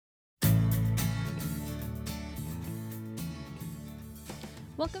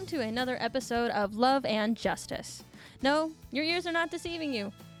Welcome to another episode of Love and Justice. No, your ears are not deceiving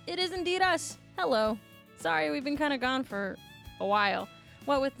you. It is indeed us. Hello. Sorry, we've been kind of gone for a while.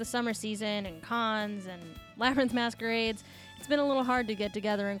 What with the summer season and cons and Labyrinth masquerades, it's been a little hard to get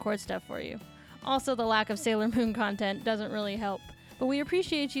together and court stuff for you. Also, the lack of Sailor Moon content doesn't really help. But we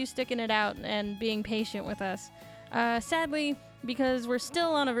appreciate you sticking it out and being patient with us. Sadly, because we're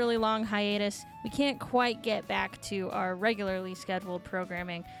still on a really long hiatus, we can't quite get back to our regularly scheduled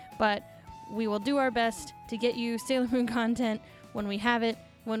programming, but we will do our best to get you Sailor Moon content when we have it,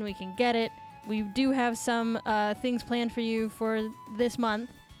 when we can get it. We do have some things planned for you for this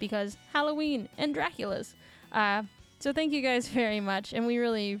month, because Halloween and Dracula's. So thank you guys very much, and we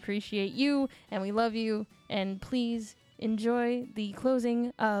really appreciate you, and we love you, and please enjoy the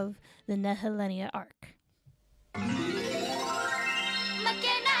closing of the Nehelenia arc.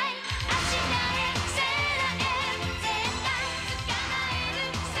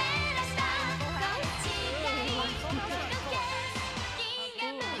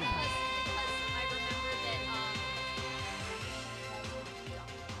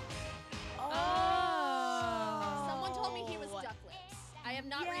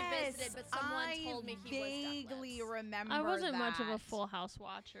 Not revisited, but someone told me he was vaguely remember I wasn't that. much of a Full House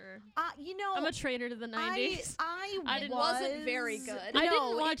watcher. You know, I'm a traitor to the 90s. It wasn't very good. I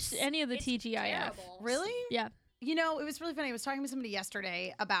didn't watch any of the TGIF. Terrible. Really? Yeah. You know, it was really funny. I was talking to somebody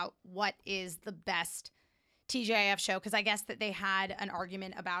yesterday about what is the best TGIF show, because I guess that they had an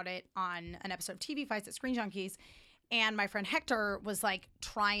argument about it on an episode of TV Fights at Screen Junkies. And my friend Hector was like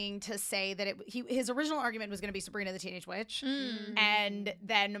trying to say that his original argument was going to be Sabrina the Teenage Witch. Mm. And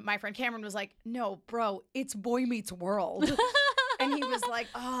then my friend Cameron was like, no, bro, it's Boy Meets World. And he was like,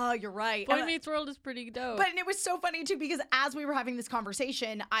 oh, you're right. Boy Meets World is pretty dope. But it was so funny too, because as we were having this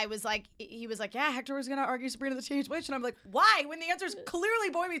conversation, I was like, he was like, yeah, Hector was going to argue Sabrina the Teenage Witch. And I'm like, why? When the answer is clearly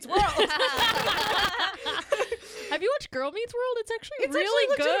Boy Meets World. Have you watched Girl Meets World? It's actually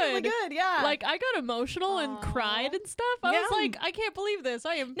really good. Yeah. Like, I got emotional and cried and stuff. I was like, I can't believe this.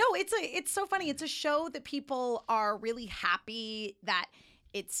 No, it's so funny. It's a show that people are really happy that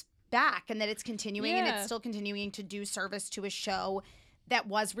it's back and that it's continuing and it's still continuing to do service to a show that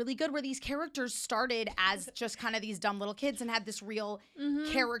was really good, where these characters started as just kind of these dumb little kids and had this real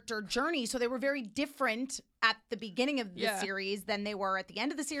character journey. So they were very different at the beginning of the series than they were at the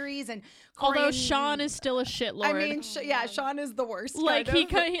end of the series. And although Sean is still a shitlord. I mean, Sean is the worst. Like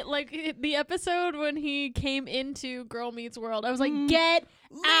like the episode when he came into Girl Meets World, I was like, get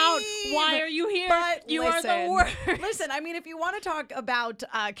out! Why are you here? But you are the worst. Listen, I mean, if you want to talk about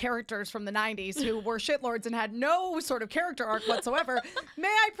characters from the 90s who were shitlords and had no sort of character arc whatsoever, may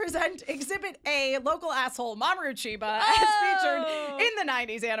I present Exhibit A, local asshole Mamoru Chiba, as featured in the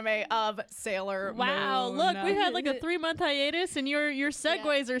 90s anime of Sailor Moon. Wow, look, we had like a 3-month hiatus, and your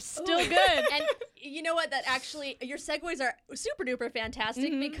segues are still good. And you know what? That actually, your segues are super duper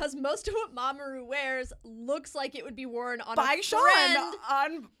fantastic, because most of what Mamoru wears looks like it would be worn on by a Sean friend.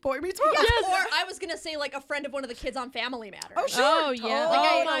 On Boy Meets World. Yes. Or I was gonna say like a friend of one of the kids on Family Matters. Oh sure. Oh yeah.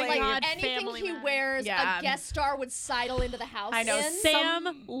 Totally. My God. Anything Family he Matters. wears, a guest star would sidle into the house. I know.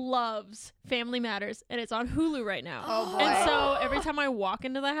 Sam loves Family Matters, and it's on Hulu right now. Oh boy. And so every time I walk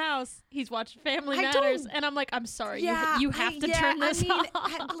into the house, he's watching Family Matters, and I'm like, I'm sorry, you have to turn this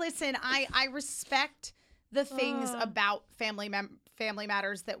off. Listen, I respect the things about Family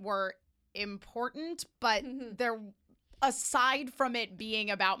Matters that were important, but they're aside from it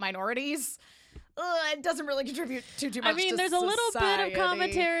being about minorities, it doesn't really contribute too much. I mean, to there's a little society. bit of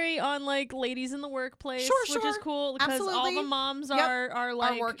commentary on like ladies in the workplace, which is cool because all the moms are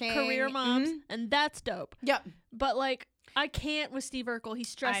like working. career moms, and that's dope. Yep. But like, I can't with Steve Urkel. He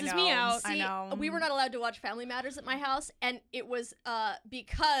stresses I me know. out. I know. We were not allowed to watch Family Matters at my house, and it was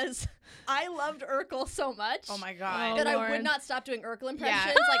because I loved Urkel so much. Oh my God. That Lord. I would not stop doing Urkel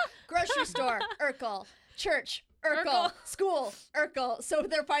impressions. Like grocery store, Urkel, church, Urkel, school, Urkel. So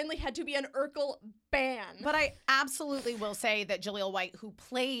there finally had to be an Urkel ban. But I absolutely will say that Jaleel White, who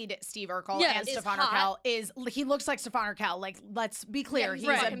played Steve Urkel and is Stefan hot. Urkel, he looks like Stefan Urkel. Like, let's be clear, he's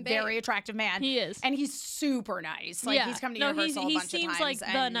right. a very attractive man. He is. And he's super nice. Like, he's come to Universal a bunch of times. He seems like the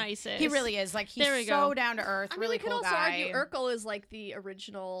and nicest. He really is. Like, he's so down to earth, really cool you could also guy. argue Urkel is like the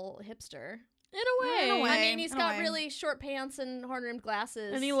original hipster. In a way. I mean, he's got really short pants and horn-rimmed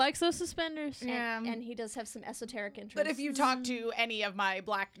glasses. And he likes those suspenders. And he does have some esoteric interests. But if you talk to any of my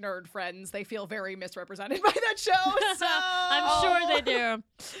black nerd friends, they feel very misrepresented by that show. So I'm sure they do.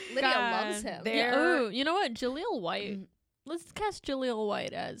 Lydia loves him. Yeah, ooh, you know what? Jaleel White. Let's cast Jaleel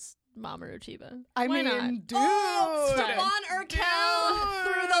White as Mamoru Chiba. I Why mean, not? dude. Stefan Urkel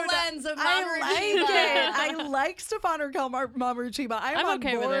through the lens of I Mamoru like Chiba. it. I like Stefano Mamoru Chiba. I'm on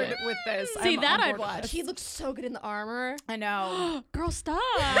okay with board it. with this. See, I'm that on I'd board with watch. this. He looks so good in the armor. I know. Girl, stop.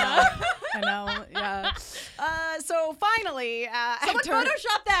 I know. Yeah. So finally, Someone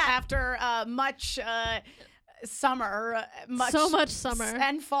Photoshop that. after much summer, So much summer.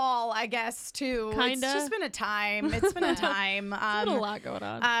 and fall, I guess too. Kinda. It's just been a time. It's been a time. There's been a lot going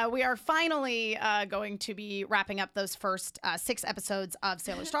on. We are finally going to be wrapping up those first 6 episodes of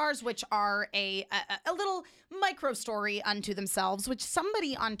Sailor Stars, which are a little micro story unto themselves, which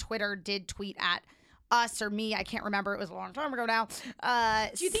somebody on Twitter did tweet at us or me. I can't remember. It was a long time ago now.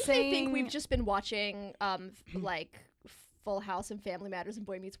 Do you think they think we've just been watching like Full House and Family Matters and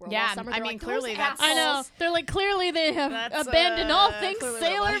Boy Meets World Yeah, all summer? I They're mean, like, clearly "Those that's- I know. assholes." They're like, clearly they have That's, abandoned all things clearly what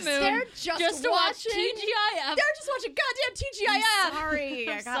it Sailor was. Moon. They're just to watch watching- TGIF. They're just watching goddamn TGIF. Sorry,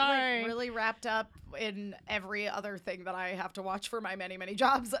 I I'm got sorry. like really wrapped up in every other thing that I have to watch for my many, many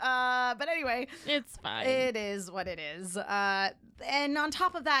jobs. But anyway, It's fine. it is what it is. And on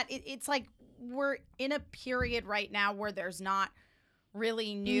top of that, it's like we're in a period right now where there's not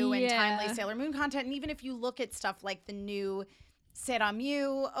really new and timely Yeah. Sailor Moon content. And even if you look at stuff like the new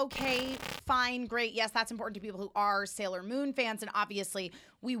Seramu, okay, fine, great. Yes, that's important to people who are Sailor Moon fans. And obviously,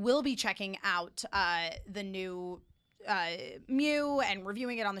 we will be checking out the new Mew and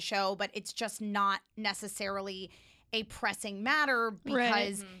reviewing it on the show, but it's just not necessarily a pressing matter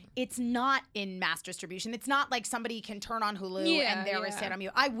because it's not in mass distribution. It's not like somebody can turn on Hulu Yeah, and there is yeah. Sailor Mew.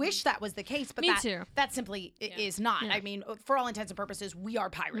 I wish that was the case, but Me too. that simply is not. Yeah. I mean, for all intents and purposes, we are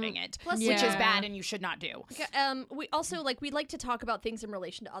pirating it, Plus, which is Yeah. bad and you should not do. We also we like to talk about things in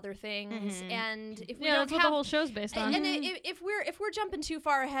relation to other things, and if we Yeah, don't that's what have the whole show's based on. and if we're jumping too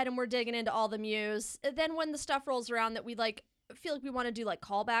far ahead and we're digging into all the Mews, then when the stuff rolls around that we feel like we want to do like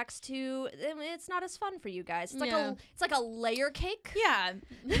callbacks to, it's not as fun for you guys. It's like Yeah. it's like a layer cake, Yeah,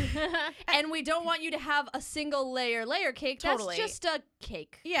 and we don't want you to have a single layer cake. Totally. That's just a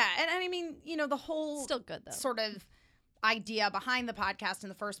cake. yeah. And I mean, the whole Still good though. sort of idea behind the podcast in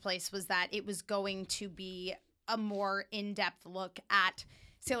the first place was that it was going to be a more in-depth look at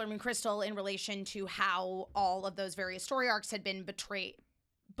Sailor Moon Crystal in relation to how all of those various story arcs had been betrayed.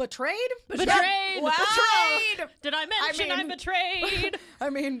 Betrayed? Wow. Betrayed. Did I mention I'm mean- betrayed? I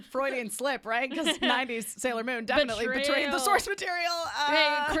mean, Freudian slip, right? Because 90s Sailor Moon definitely betrayed the Betrayal. source material.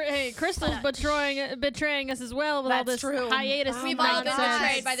 Hey, Crystal's betraying us as well with all That's this true. hiatus. We've all been nonsense.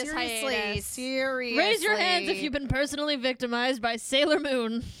 betrayed by this Seriously, hiatus. seriously. Raise your hands if you've been personally victimized by Sailor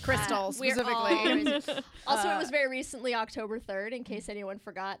Moon. Crystal We're specifically. Also, it was very recently October 3rd, in case anyone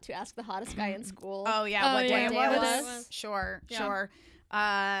forgot to ask the hottest guy in school. Oh yeah, Oh, what day yeah, it what was? day it was. Sure, Yeah. sure.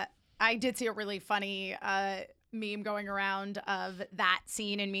 I did see a really funny meme going around of that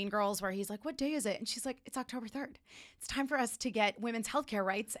scene in Mean Girls where he's like, "What day is it?" And she's like, "It's October 3rd. It's time for us to get women's healthcare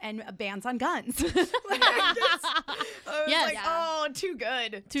rights and bans on guns." I was Yes. like, Yeah. "Oh, too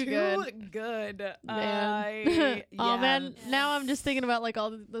good, Too good." Man. Oh yeah. man, now I'm just thinking about like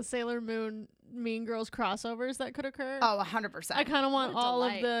all the Sailor Moon Mean Girls crossovers that could occur. Oh, 100%. I kind of want What a all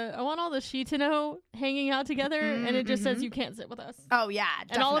of delight. I want all the Shitano hanging out together, and it just says you can't sit with us. Oh yeah,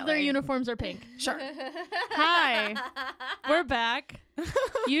 And all of their definitely. uniforms are pink. Sure. Hi, we're back.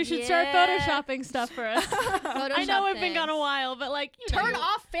 You should start Yeah. photoshopping stuff for us. I know we've been gone a while, but like, you Turn know.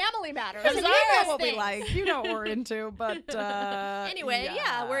 off Family Matters. You and know those what we things. like. You know what we're into, but Anyway,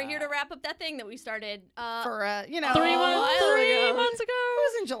 yeah, we're here to wrap up that thing that we started. for 3 while ago. months ago.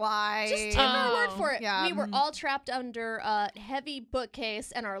 It was in July. Just take our word Oh, for it. yeah. We were all trapped under a heavy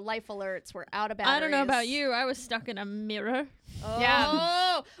bookcase, and our life alerts were out of batteries. I don't know about you. I was stuck in a mirror. Oh.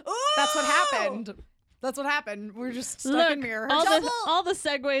 Yeah. Ooh. That's what happened. That's what happened. We're just stuck Look, in mirrors. all the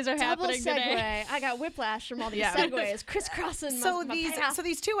segues are Double happening segue. today. I got whiplash from all these Yeah. segues, crisscrossing. So my these path. so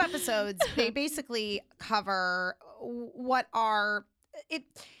these 2 episodes, they basically cover what are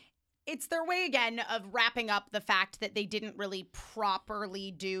it's their way again of wrapping up the fact that they didn't really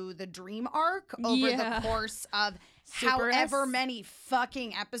properly do the dream arc over Yeah. the course of Super however S? many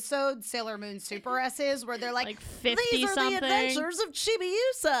fucking episodes Sailor Moon Super S is, where they're like, Like 50 these are something. the adventures of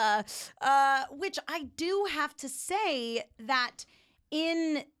Chibiusa, which I do have to say that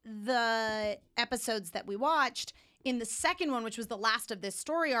in the episodes that we watched, in the second one, which was the last of this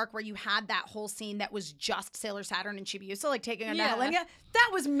story arc, where you had that whole scene that was just Sailor Saturn and Chibiusa, like taking on Yeah. Helenia, that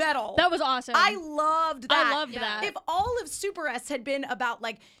was metal. That was awesome. I loved that. I loved that. If all of Super S had been about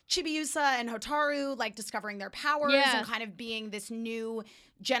like Chibiusa and Hotaru like discovering their powers Yeah. and kind of being this new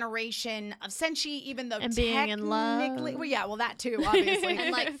generation of Senshi, even though And being in love. technically, well, yeah, well, that too, obviously.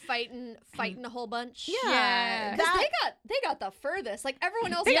 And like fighting a whole bunch. Yeah. Because That- they got the furthest. Like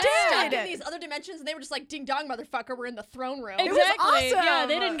everyone else They got stuck did. in these other dimensions, and they were just like, "Ding dong, motherfucker, we're in the throne room." was Exactly. Yeah, awesome.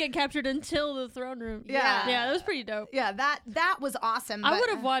 they didn't get captured until the throne room. Yeah. Yeah, that was pretty dope. yeah, that was awesome. I but- would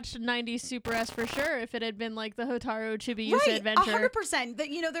have watched 90s Super S for sure if it had been like the Hotaru Chibiusa right, adventure. 100%. That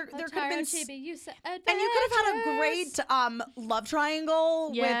there could have been. and And you could have had a great love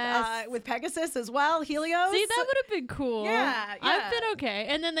triangle Yes. with Pegasus as well, Helios. See, that would have been cool. Yeah, I've yeah. been okay.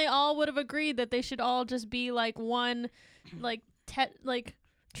 And then they all would have agreed that they should all just be like one, like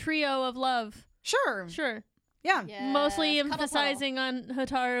trio of love. Sure. Sure. Yeah. Mostly Cuddle emphasizing on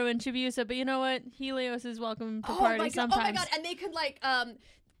Hotaru and Chibiusa, but you know what? Helios is welcome to puddle. party Oh my god! sometimes. Oh my god! And they could like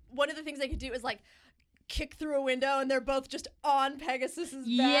one of the things they could do is like kick through a window, and they're both just on Pegasus's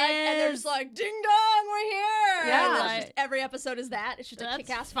back, and they're just Yes. like, "Ding dong, we're here!" Yeah. And that's just, every episode is that. It's just a That's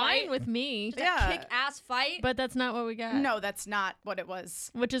kick-ass fine fight. with me, Just Yeah. a kick-ass fight. but that's not what we got. No, that's not what it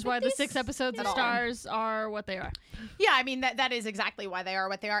was. Which is why the 6 episodes of at all. Stars are what they are. Yeah, I mean that is exactly why they are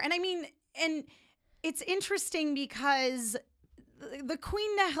what they are. And I mean, and it's interesting because the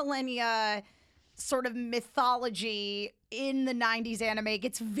Queen Nehelenia sort of mythology in the 90s anime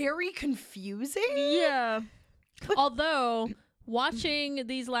gets very confusing. Yeah. Although watching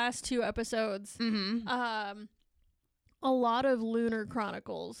these last 2 episodes, Mm-hmm. a lot of Lunar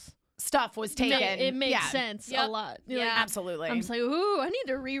Chronicles. Stuff was taken. It makes yeah. sense Yep. a lot. Yeah. Like, Absolutely. I'm just like, ooh, I need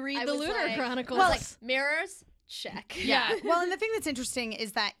to reread I the was Lunar like- Chronicles. I was like, mirrors, check. yeah. Well, and the thing that's interesting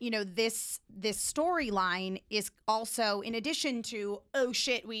is that, this storyline is also, in addition to, oh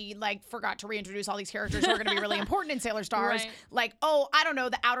shit, we forgot to reintroduce all these characters who are going to be really important in Sailor Stars. Right. Like, oh, I don't know,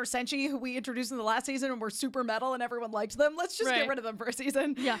 the Outer Senshi who we introduced in the last season and were super metal and everyone liked them. Let's just Right. get rid of them for a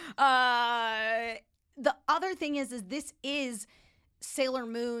season. Yeah. The other thing is this is Sailor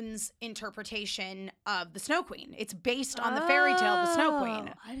Moon's interpretation of the Snow Queen. It's based on the fairy tale of the Snow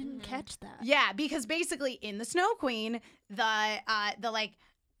Queen. I didn't catch that. Yeah, because basically in the Snow Queen, the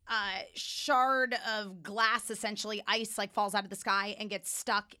shard of glass, essentially ice, falls out of the sky and gets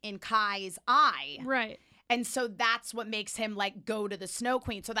stuck in Kai's eye. Right. And so that's what makes him go to the Snow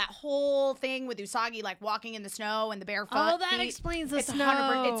Queen. So that whole thing with Usagi walking in the snow and the barefoot Oh, that feet, explains the it's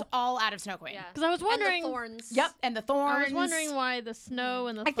snow. it's all out of Snow Queen. Yeah. Because I was wondering. And the thorns. Yep, and the thorns. I was wondering why the snow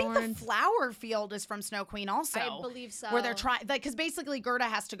and the I think thorns. the flower field is from Snow Queen also. I believe so. Where they're trying, because basically Gerda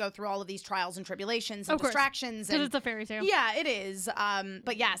has to go through all of these trials and tribulations and Of course. distractions. Because And it's a fairy tale. yeah, it is.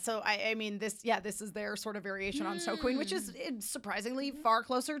 But yeah, so I mean, this is their sort of variation on Snow Queen, which is surprisingly far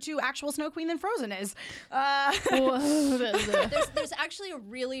closer to actual Snow Queen than Frozen is. There's actually a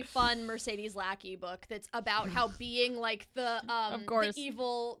really fun Mercedes Lackey book that's about how being the course.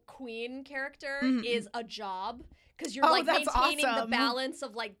 evil queen character Mhm. is a job. Because you're Oh, that's maintaining the awesome. balance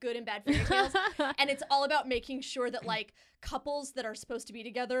of good and bad fairy tales, and it's all about making sure that couples that are supposed to be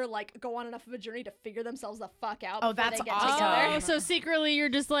together go on enough of a journey to figure themselves the fuck out. Oh, before that's they get awesome. together. Oh, so secretly you're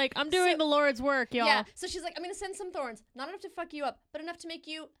just like, I'm doing the Lord's work, y'all. Yeah. So she's like, I'm gonna send some thorns, not enough to fuck you up, but enough to make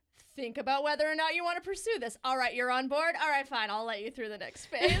you think about whether or not you want to pursue this. All right, you're on board. All right, fine. I'll let you through the next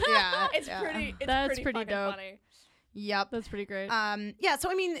phase. Yeah, It's yeah. pretty. It's That's pretty pretty fucking dope. funny. Yep. That's pretty great. Yeah, so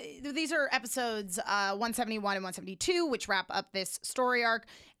I mean, these are episodes 171 and 172, which wrap up this story arc.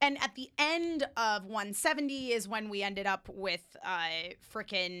 And at the end of 170 is when we ended up with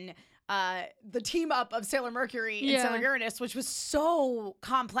the team up of Sailor Mercury and Yeah. Sailor Uranus, which was so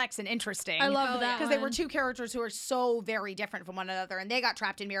complex and interesting. I love Oh, that because they were one. two characters who are so very different from one another, and they got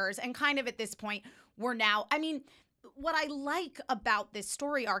trapped in mirrors. And kind of at this point, we're now, I mean, what I like about this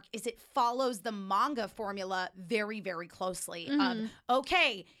story arc is it follows the manga formula very, very closely. Mhm. Of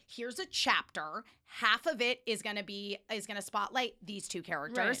okay, here's a chapter. Half of it is gonna spotlight these two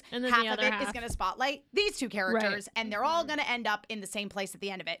characters. Right. And then half the of other it is half. gonna spotlight these two characters, and they're all gonna end up in the same place at the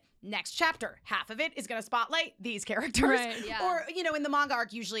end of it. Next chapter, half of it is gonna spotlight these characters. Right. Yeah. Or in the manga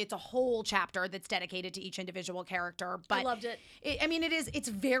arc, usually it's a whole chapter that's dedicated to each individual character. But I loved it. it's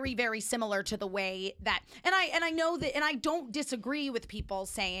very, very similar to the way that, and I know that, and I don't disagree with people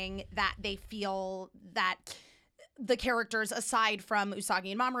saying that they feel that the characters, aside from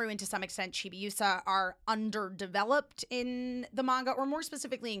Usagi and Mamoru and to some extent Chibiusa, are underdeveloped in the manga, or more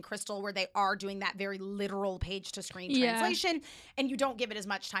specifically in Crystal, where they are doing that very literal page-to-screen Yeah. translation, and you don't give it as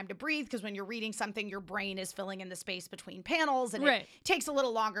much time to breathe, because when you're reading something, your brain is filling in the space between panels, and Right. it takes a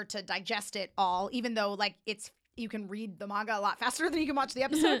little longer to digest it all, even though you can read the manga a lot faster than you can watch the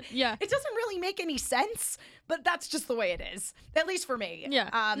episode. Yeah. It doesn't really make any sense, but that's just the way it is, at least for me.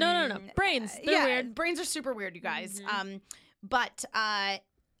 Yeah. No. Brains, they're weird. Brains are super weird, you guys. But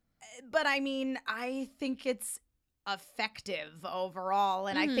I mean, I think it's effective overall,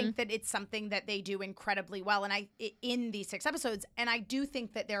 and I think that it's something that they do incredibly well, and in these 6 episodes, and I do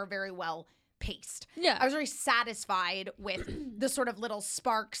think that they're very well paced. Yeah. I was very satisfied with the sort of little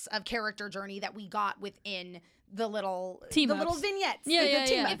sparks of character journey that we got within the little vignettes. Yeah, the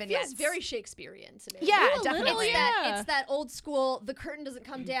team yeah. up It vignettes. feels very Shakespearean to me. Yeah, Ooh, definitely. It's that old school, the curtain doesn't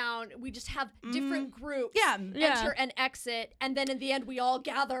come down. We just have different groups Yeah. enter and exit, and then in the end, we all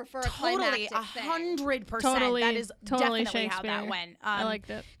gather for a Totally, climactic thing. 100%. Totally, that is totally definitely how that Shakespeare. went. I liked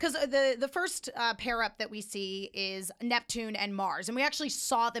it. Because the first pair up that we see is Neptune and Mars, and we actually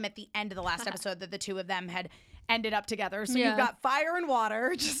saw them at the end of the last episode that the two of them had ended up together. So Yeah. you've got fire and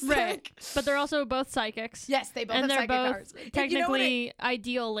water, just like But they're also both psychics. yes, they both and have they're psychic both powers. And technically you know what it-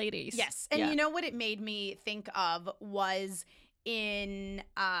 ideal ladies. yes, and you know what it made me think of was in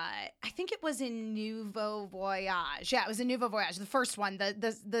I think it was in Nouveau Voyage. Yeah, it was in Nouveau Voyage, the first one,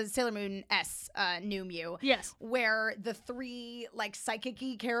 the Sailor Moon S New Mew. Yes. Where the 3 like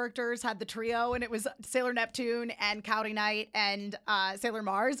psychic-y characters had the trio, and it was Sailor Neptune and Cloudy Night and Sailor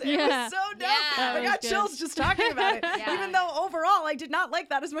Mars. And It Yeah. was so dope. Yeah. That I was got good. chills just talking about it. Yeah. Even though overall I did not like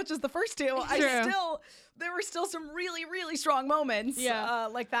that as much as the first 2. True. There were still some really, really strong moments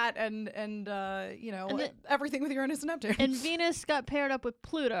like that, and you know, And everything with Uranus and Neptune. And Venus got paired up with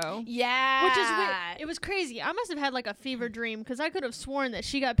Pluto. yeah. Which is weird. It was crazy. I must have had like a fever dream because I could have sworn that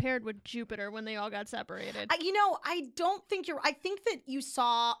she got paired with Jupiter when they all got separated. You know, I don't think I think that you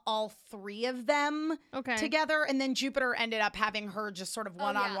saw all 3 of them Okay. together, and then Jupiter ended up having her just sort of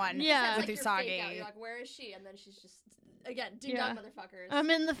one-on-one Yeah. with It's like your fake out. Usagi. You're like, where is she? And then she's just, again, ding Yeah. dong motherfuckers. I'm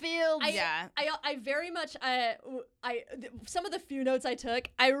in the field. Yeah. I very much some of the few notes I took,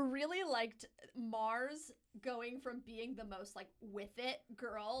 I really liked Mars going from being the most like with it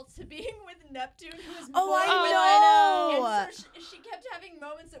girl to being with Neptune, who is Oh, more I with it. know. And so she kept having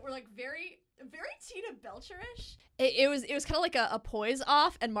moments that were like very Tina Belcher-ish. It was kind of like a poise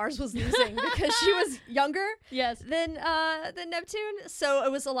off, and Mars was losing because she was younger Yes. than Neptune. So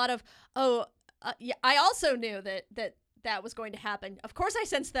it was a lot of yeah. I also knew that was going to happen. Of course, I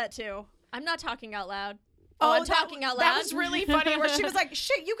sensed that too. I'm not talking out loud. I'm talking out loud. That was really funny. Where she was like,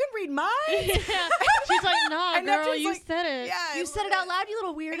 "Shit, you can read minds." Yeah. She's like, nah, And girl, Neptune's you like, said it. Yeah, You said it out loud, you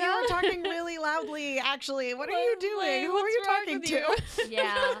little weirdo. You were talking really loudly. Actually, what are you doing? Like, Who are what's you wrong talking with to? you?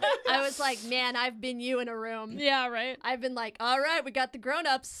 Yeah. I was like, man, I've been you in a room. Yeah, right. I've been like, all right, we got the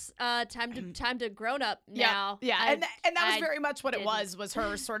grown-ups. Time to grown up now. Yeah, and that was I very much what it didn't. was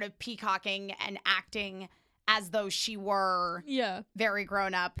her sort of peacocking and acting as though she were Yeah. very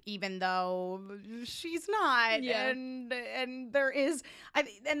grown up, even though she's not. Yeah. And there is,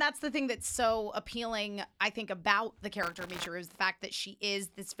 and that's the thing that's so appealing, I think, about the character of Michiru, is the fact that she is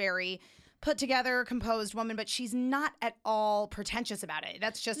this very put together, composed woman, but she's not at all pretentious about it.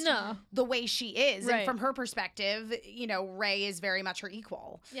 That's just No. the way she is. Right. And from her perspective, you know, Rei is very much her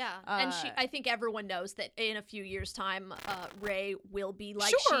equal. Yeah, and I think everyone knows that in a few years' time, Rei will be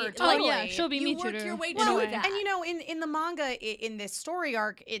like Sure, she. totally. Oh, yeah. She'll be you Michiru. worked your way in a to way. that. And you know, in the manga, in this story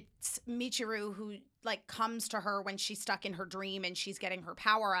arc, it's Michiru who like comes to her when she's stuck in her dream and she's getting her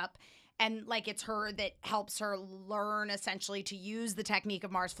power up. And like it's her that helps her learn essentially to use the technique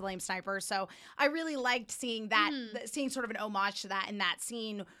of Mars Flame Sniper. So I really liked seeing that, seeing sort of an homage to that in that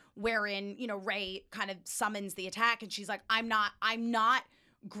scene wherein, you know, Rei kind of summons the attack and she's like, I'm not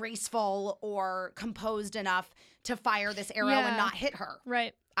graceful or composed enough to fire this arrow Yeah. and not hit her.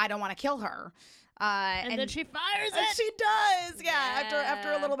 Right. I don't want to kill her. And then she fires And it. she does, yeah. Yeah.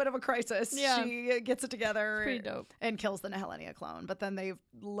 After a little bit of a crisis, Yeah. she gets it together. Pretty dope. And kills the Nehelenia clone, but then they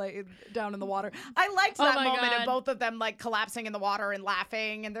lay down in the water. I liked Oh that my moment God. of both of them like collapsing in the water and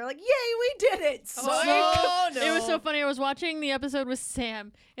laughing, and they're like, "Yay, we did it!" So Oh, no. It was so funny. I was watching the episode with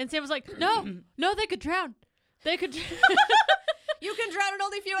Sam, and Sam was like, no, they could drown. They could drown. You can drown in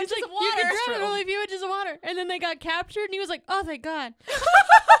only a few He's inches like, of water. you can drown in True. only a few inches of water. And then they got captured, and he was like, oh, thank God.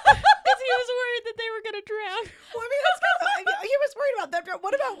 Because he was worried that they were going to drown. Well, I mean, that's kind of, he was worried about that.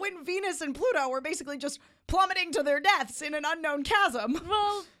 What about when Venus and Pluto were basically just plummeting to their deaths in an unknown chasm?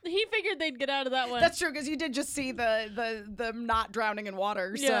 Well, he figured they'd get out of that one. That's true, because you did just see the not drowning in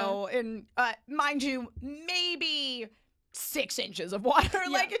water. So, in mind you, maybe 6 inches of water. Yeah.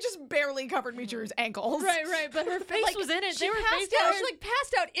 Like, it just barely covered Michiru's ankles. right. But her face Like, was in it. She They were passed face out. down. She like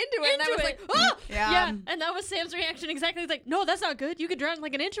passed out into it, and I Into was it. like, oh. Yeah, and that was Sam's reaction exactly. He's like, no, that's not good. You could drown in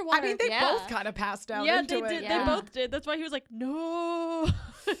like an inch of water. I mean, they Yeah. both kind of passed out yeah, into they it. did. Yeah. They both did. That's why he was like, no.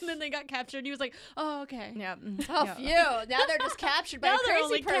 And then they got captured. And he was like, oh, okay. Yeah. Oh, Yeah. phew. Now they're just captured by Now a they're crazy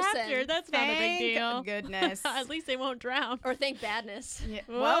only person. captured. That's not a big Thank deal. goodness. At least they won't drown. Or think badness. Yeah,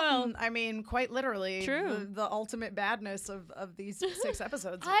 Well, well, I mean, quite literally, true. the ultimate badness of these 6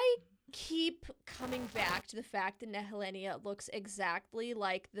 episodes. I keep coming back to the fact that Nehelenia looks exactly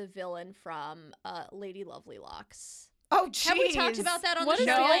like the villain from Lady Lovely Locks. Oh, jeez. Have we talked about that on What the is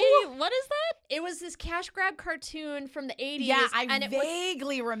show? what is that? It was this cash grab cartoon from the 80s. Yeah, I and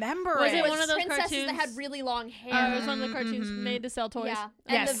vaguely remember Was it. it was one of those princesses cartoons? that had really long hair. It was one of the cartoons made to sell toys. Yeah,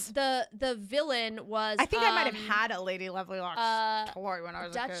 and Yes. the villain was. I think I might have had a Lady Lovely Locks toy when I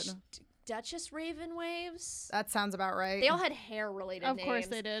was a Dutch kid. Duchess Ravenwaves. That sounds about right. They all had hair related Of names. course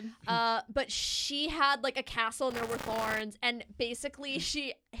they did. But she had like a castle and there were thorns, and basically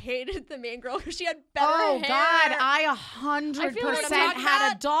she hated the main girl because she had better Oh hair. God, I I 100% feel like I'm talking had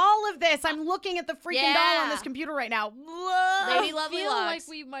about- a doll of this. I'm looking at the freaking doll on Yeah. this computer right now. Whoa. Lady I Lovely feel like Locks.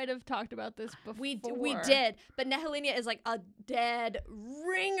 we might have talked about this before. We did, but Nehelenia is like a dead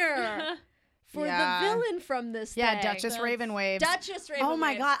ringer for Yeah. the villain from this Yeah, thing. Duchess Ravenwaves. Duchess Ravenwaves. Oh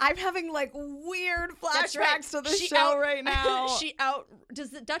my God, I'm having like weird That's right. flashbacks to this She show out- right now.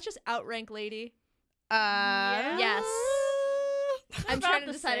 Does the Duchess outrank Lady? Yes. I'm about trying to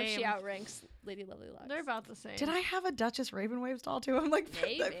the decide if she same. outranks Lady Lovely Locks. They're about the same. Did I have a Duchess Ravenwaves doll too? I'm like,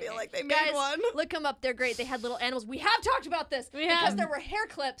 I Maybe. feel like they made Guys, one. look them up. They're great. They had little animals. We have talked about this We because have. there were hair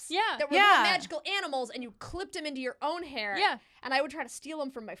clips. Yeah. That were Yeah. little magical animals, and you clipped them into your own hair. Yeah. And I would try to steal them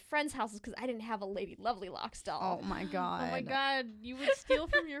from my friends' houses because I didn't have a Lady Lovely Locks doll. Oh my God. Oh my God, you would steal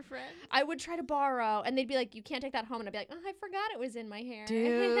from your friend? I would try to borrow, and they'd be like, "You can't take that home," and I'd be like, "Oh, I forgot it was in my hair."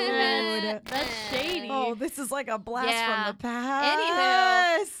 Dude. That's shady. Oh, this is like a blast Yeah. from the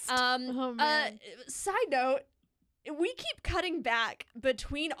past. Oh, man. Side note, we keep cutting back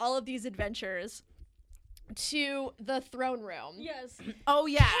between all of these adventures to the throne room. Yes. Oh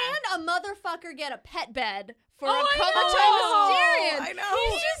yeah. Can a motherfucker get a pet bed for Oh, a I comatose Tyrion? I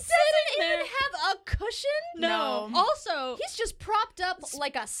know. He just doesn't even have a cushion. No. No. Also, He's just propped up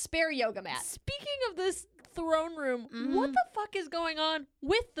like a spare yoga mat. speaking of this throne room, Mhm. what the fuck is going on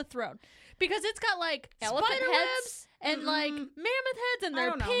with the throne? Because it's got like Elephant spider heads? webs and like mammoth heads, and I they're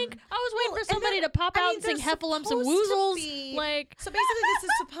don't know. pink. I was waiting Well, for and somebody then- to pop I out mean, and sing they're heffalumps and supposed to woozles. be- Like, So basically, this is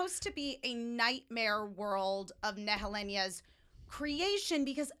supposed to be a nightmare world of Nehelenia's creation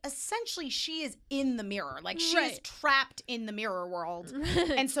because essentially she is in the mirror. Like she is Right. trapped in the mirror world.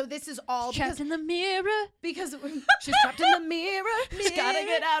 And so this is all trapped in the mirror. because she's trapped in the mirror. She's gotta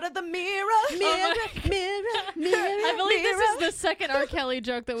get out of the mirror. Mirror, I believe this is the second R. Kelly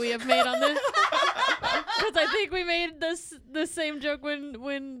joke that we have made on this. Because I think we made the same joke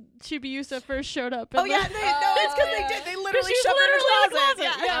when Chibiusa first showed up. Oh yeah, it's because yeah. they did. They literally she's shoved her in literally in the the closet.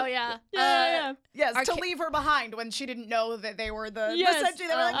 closet. Yeah. Oh yeah. Yeah. Yes, Our to ki- leave her behind when she didn't know that they were the Yes. essentially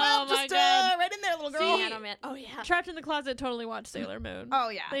they were like, Oh well, my just God. right in there, little girl. See? Man, oh man. Oh yeah. Trapped in the Closet totally watched Sailor Moon. Oh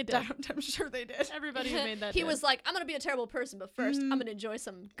yeah, They did. I'm sure they did. Everybody who made that He did. was like, I'm gonna be a terrible person, but first I'm gonna enjoy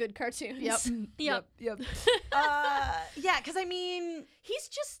some good cartoons. Yep. Yep. Yeah, because I mean, He's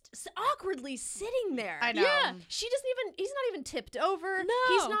just awkwardly sitting there. I know. Yeah. She doesn't even. He's not even tipped over. No.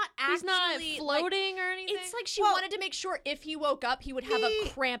 He's not actually He's not like- floating or anything. it's like she Well, wanted to make sure if he woke up, he would have a we-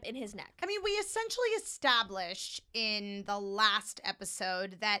 cramp in his neck. I mean, we essentially established in the last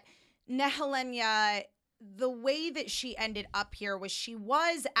episode that Nehelenia, the way that she ended up here was she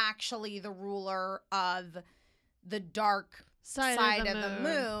was actually the ruler of the dark side of the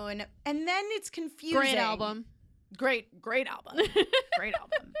moon. And then it's confusing. Great album. Great album. Great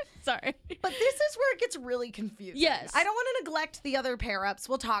album. Sorry. But this is where it gets really confusing. Yes. I don't want to neglect the other pair ups.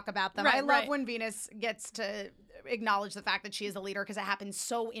 We'll talk about them. Right, I love right. when Venus gets to acknowledge the fact that she is a leader because it happens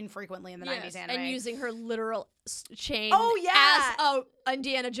so infrequently in the Yes, 90s anime. And using her literal chain. Oh, yeah. As a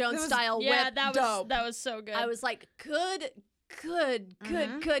Indiana Jones It was- style Yeah, whip. that was so good. I was like, good.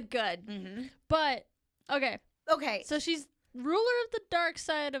 Mhm. But okay, Okay. so she's ruler of the dark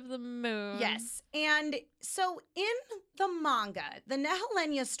side of the moon. Yes. And so in the manga, the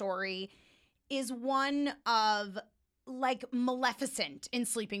Nehelenia story is one of like Maleficent in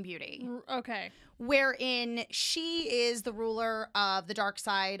Sleeping Beauty, Okay. wherein she is the ruler of the dark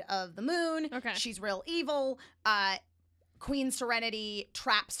side of the moon. Okay. She's real evil. Queen Serenity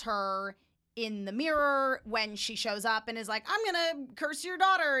traps her in the mirror when she shows up and is like, I'm gonna curse your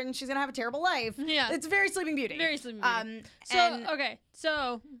daughter and she's gonna have a terrible life. Yeah. It's very Sleeping Beauty. Very Sleeping Beauty. So and okay,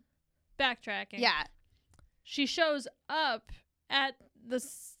 so backtracking. yeah. She shows up at the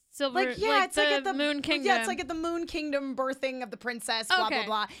silver, Like, yeah, it's like at the Moon Kingdom. Yeah, it's like at the Moon Kingdom birthing of the princess, blah, Okay. blah,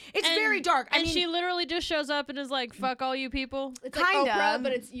 blah. It's And- very dark. I and mean, she literally just shows up and is like, "Fuck all you people." It's like Kinda. Oprah,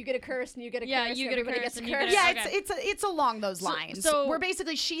 but it's you get a curse and you get a Yeah, curse. you and get a everybody curse gets a and you curse. get a- yeah, okay. it's along those lines. so- where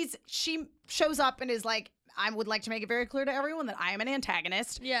basically she shows up and is like, I would like to make it very clear to everyone that I am an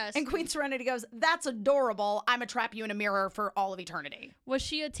antagonist. Yes. And Queen Serenity goes, that's adorable. I'm going to trap you in a mirror for all of eternity. Was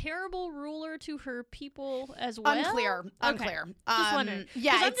she a terrible ruler to her people as well? Unclear. Okay. Just wondering.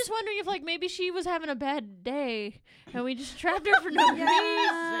 Yeah. 'Cause I'm just wondering if, like, maybe she was having a bad day and we just trapped her for no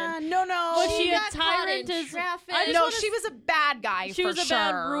reason. No. Was she a got caught in tyrant as traffic. I just No, wanna she was a bad guy She for was a sure.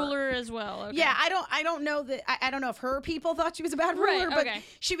 bad ruler as well. Okay. Yeah, I don't know that I don't know if her people thought she was a bad Right, ruler, but okay.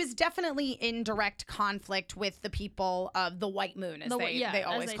 she was definitely in direct conflict with the people of the White Moon, as they as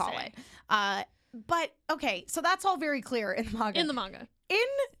always they call say. it. But okay, so that's all very clear in the manga. In the manga. In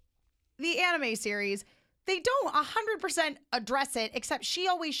the anime series, they don't 100% address it, except she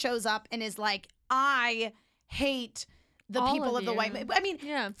always shows up and is like, I hate the All people of of the White you. Moon. I mean,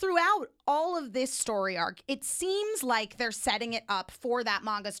 Yeah. throughout all of this story arc, it seems like they're setting it up for that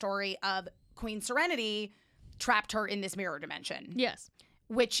manga story of Queen Serenity trapped her in this mirror dimension, Yes.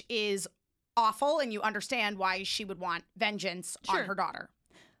 which is awful, and you understand why she would want vengeance Sure. on her daughter.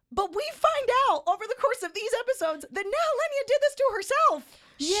 But we find out over the course of these episodes that Nehlennia did this to herself.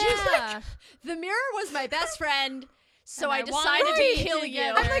 Yeah. The mirror was my best friend, so And I I decided wanted to to kill be you.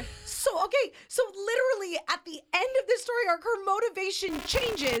 together. I'm like, so literally at the end of this story arc, her motivation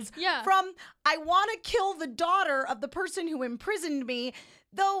changes Yeah. from I want to kill the daughter of the person who imprisoned me,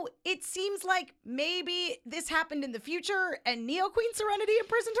 though it seems like maybe this happened in the future and Neo Queen Serenity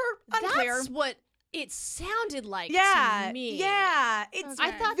imprisoned her. Unclear. That's what it sounded like yeah, to me. yeah. It's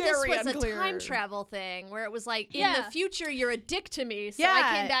I thought this very was unclear. a time travel thing where it was like, in Yeah. the future, you're a dick to me, so Yeah,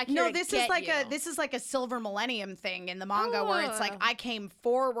 I came back here no, to this get is like you. a silver millennium thing in the manga where it's like Oh. I came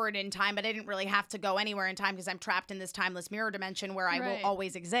forward in time, but I didn't really have to go anywhere in time because I'm trapped in this timeless mirror dimension where I will Right.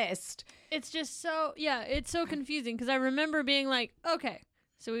 always exist. It's just so, it's so confusing because I remember being like, okay,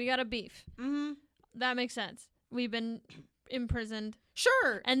 so we got a beef. Mm-hmm. That makes sense. We've been imprisoned.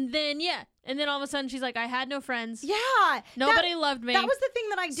 Sure. And then, and then all of a sudden she's like, I had no friends. Yeah. Nobody loved me. That was the thing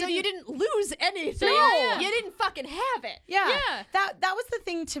that I didn't. So you didn't lose anything. No. You didn't fucking have it. Yeah. Yeah. That was the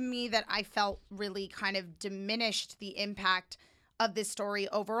thing to me that I felt really kind of diminished the impact of this story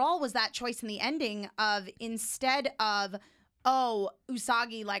overall was that choice in the ending of instead of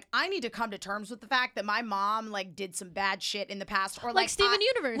Usagi, like, I need to come to terms with the fact that my mom, like, did some bad shit in the past. Or, like Steven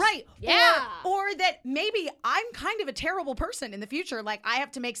Universe. Right. Yeah. Or that maybe I'm kind of a terrible person in the future. Like, I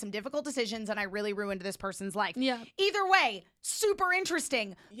have to make some difficult decisions and I really ruined this person's life. Yeah. Either way, super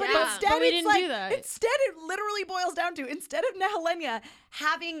interesting. But Yeah. instead, But we it's didn't like, do that. instead, it literally boils down to, instead of Nehlennia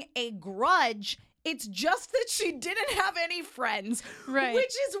having a grudge, it's just that she didn't have any friends. Right. Which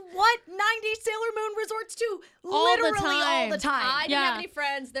is what 90 Sailor Moon resorts to All the literally all the time. time. I didn't have any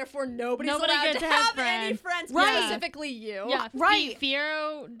friends, therefore nobody's Nobody allowed gets to to have have any friends. friends, Right. specifically you. Yeah. Right.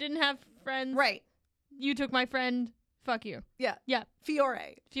 Fiero didn't have friends. Right. You took my friend. Fuck you. Yeah. Yeah.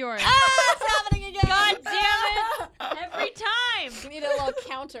 Fiore. Fiore. It's happening again. God damn it. Every time. We need a little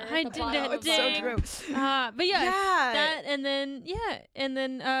counter. I at the did bottom that of It's so ding. true. But yeah, Yeah. that and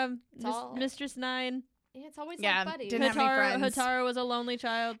then all- Mistress Nine. Yeah, it's always Yeah, like buddy. didn't have any friends. Hatara was a lonely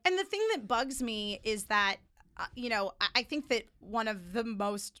child. And the thing that bugs me is that, I think that one of the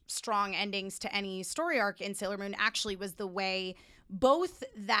most strong endings to any story arc in Sailor Moon actually was the way both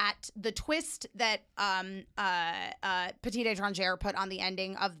that the twist that Petite Étrangère put on the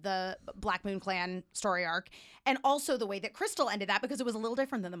ending of the Black Moon Clan story arc, and also the way that Crystal ended that, because it was a little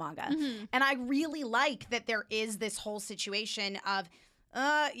different than the manga. Mm-hmm. And I really like that there is this whole situation of,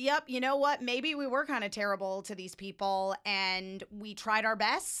 yep, you know what? Maybe we were kind of terrible to these people and we tried our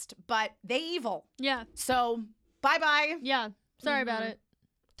best, but they evil. Yeah. So bye-bye. Yeah. Sorry about it.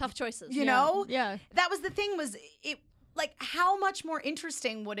 Tough choices. You Yeah. know? Yeah. That was the thing, was it like, how much more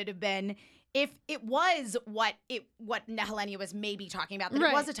interesting would it have been if it was what Nehlennia was maybe talking about, that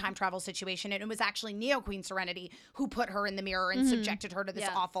Right. it was a time travel situation and it was actually Neo Queen Serenity who put her in the mirror and Mhm. subjected her to this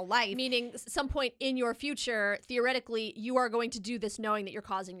Yeah. awful life. Meaning, some point in your future, theoretically, you are going to do this knowing that you're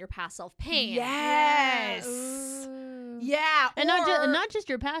causing your past self pain. Yes. Ooh. Yeah. And or- not just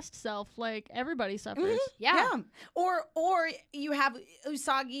your past self, like everybody suffers. Yeah. Or you have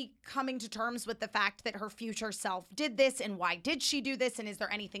Usagi coming to terms with the fact that her future self did this, and why did she do this, and is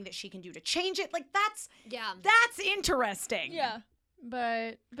there anything that she can do to change it? Like, that's Yeah. interesting. Yeah.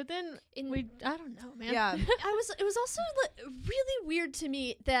 But then In- I don't know, man. Yeah. It was also really weird to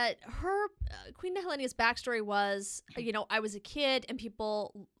me that her Queen Nehlennia's backstory was, I was a kid and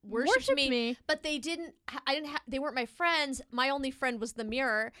people worshipped me, but they didn't. They weren't my friends. My only friend was the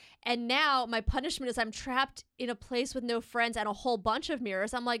mirror, and now my punishment is I'm trapped in a place with no friends and a whole bunch of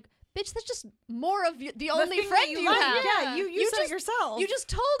mirrors. I'm like, bitch, that's just more of the only friend you have. Yeah, you said it yourself. You just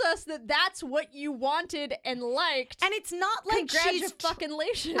told us that that's what you wanted and liked. And it's not like she's fucking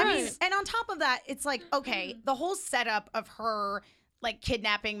lation. I mean, and on top of that, it's like, okay, the whole setup of her like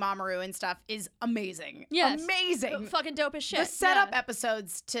kidnapping Mamoru and stuff is amazing. Yes. Amazing. Fucking dope as shit. The setup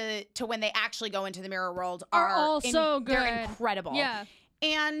episodes to when they actually go into the mirror world are all so good. They're incredible. Yeah.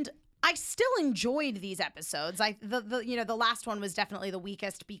 And I still enjoyed these episodes. The last one was definitely the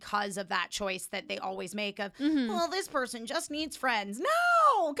weakest because of that choice that they always make of, well, this person just needs friends.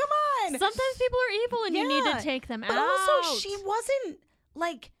 No, come on. Sometimes people are evil and you need to take them out. But also, she wasn't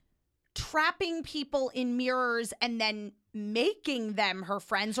like trapping people in mirrors and then making them her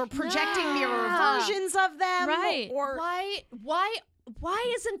friends or projecting mirror versions of them. Right. Or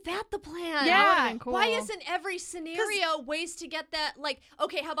why isn't that the plan? Yeah. Cool. Why isn't every scenario ways to get that? Like,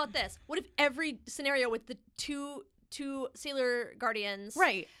 okay, how about this? What if every scenario with the two Sailor Guardians,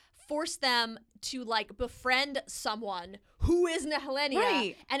 right, force them to like befriend someone who is Nehelenia,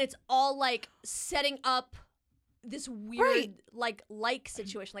 right, and it's all like setting up this weird like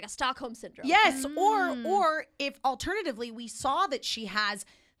situation, like a Stockholm syndrome. Yes, or if alternatively we saw that she has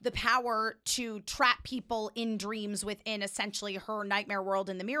the power to trap people in dreams within essentially her nightmare world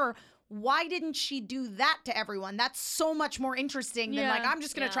in the mirror, why didn't she do that to everyone? That's so much more interesting than like, I'm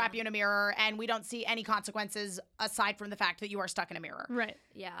just going to trap you in a mirror and we don't see any consequences aside from the fact that you are stuck in a mirror. Right.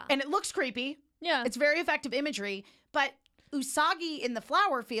 Yeah. And it looks creepy. Yeah. It's very effective imagery, but Usagi in the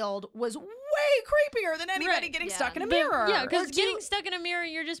flower field was way creepier than anybody getting stuck in a mirror. Yeah, because getting stuck in a mirror,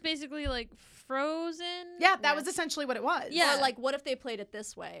 you're just basically like frozen. Yeah, that was essentially what it was. Yeah, or like, what if they played it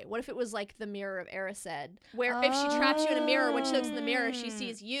this way? What if it was like the mirror of Erised, where if she traps you in a mirror, when she looks in the mirror, she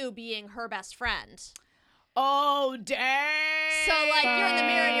sees you being her best friend. Oh, dang. So, like, you're in the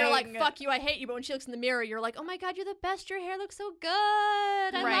mirror and you're like, fuck you, I hate you. But when she looks in the mirror, you're like, oh my God, you're the best. Your hair looks so good.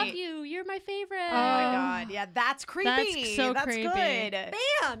 I love you. You're my favorite. Oh my God. Yeah, that's creepy. That's so creepy. Good.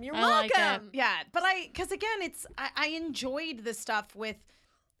 Bam, you're like welcome. it. Yeah, but because again, I enjoyed the stuff with,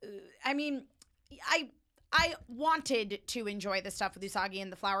 I wanted to enjoy the stuff with Usagi in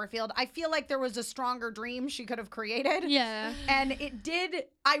the flower field. I feel like there was a stronger dream she could have created. Yeah. And it did.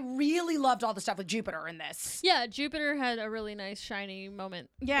 I really loved all the stuff with Jupiter in this. Yeah, Jupiter had a really nice, shiny moment.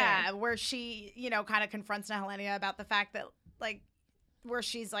 Yeah, there. where she, kind of confronts Nehelenia about the fact that, like, where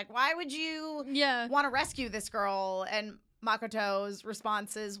she's like, why would you want to rescue this girl? And Makoto's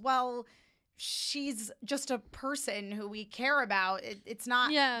response is, well, she's just a person who we care about. It's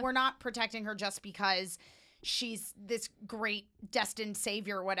not, we're not protecting her just because she's this great destined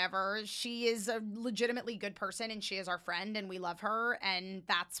savior or whatever. She is a legitimately good person and she is our friend and we love her. And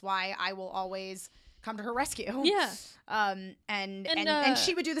that's why I will always come to her rescue. Yeah. And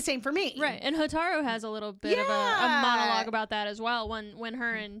she would do the same for me. Right. And Hotaru has a little bit of a monologue about that as well when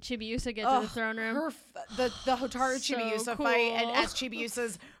her and Chibiusa get to the throne room. The Hotaru Chibiusa cool. fight, and as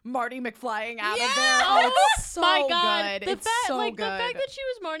Chibiusa's Marty McFlying out of there. Oh it's so my God. good. It's so good. The fact that she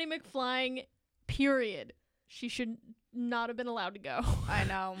was Marty McFlying, period. She should not have been allowed to go. I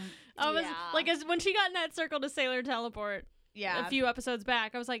know. I was like, when she got in that circle to Sailor Teleport a few episodes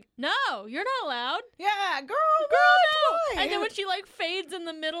back, I was like, no, you're not allowed. Yeah, girl, no. And then when she like fades in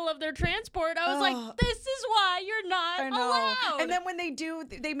the middle of their transport, I was like, this is why you're not allowed. And then when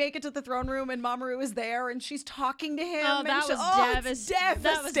they make it to the throne room and Mamoru is there and she's talking to him. Oh, that was devastating.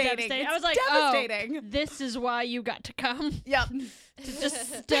 That was devastating. I was like, devastating. This is why you got to come. Yep. To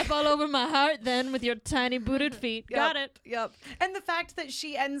just step all over my heart then with your tiny booted feet. Got it. Yep. And the fact that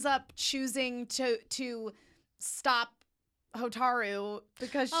she ends up choosing to stop Hotaru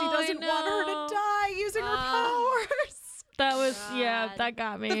because she doesn't want her to die using her powers. That was, that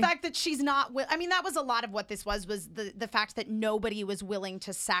got me. The fact that she's not, that was a lot of what this was the fact that nobody was willing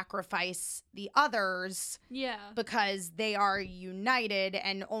to sacrifice the others. Yeah. Because they are united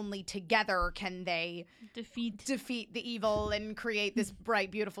and only together can they defeat the evil and create this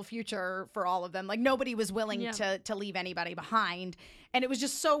bright, beautiful future for all of them. Like nobody was willing to leave anybody behind. And it was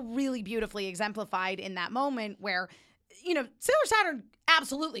just so really beautifully exemplified in that moment where, Sailor Saturn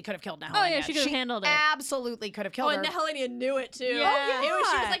absolutely could have killed Nehelenia. Oh, yeah, she could have handled it. Absolutely could have killed her. And Nehelenia knew it, too. Yeah. She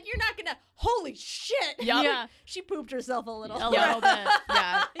was like, you're not going to, holy shit. Yep. Yeah. She pooped herself a little. A little bit.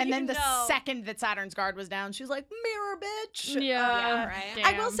 Yeah. And then the second that Saturn's guard was down, she was like, mirror bitch. Yeah, right. Damn.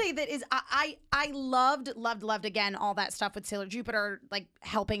 I will say that I loved again all that stuff with Sailor Jupiter, like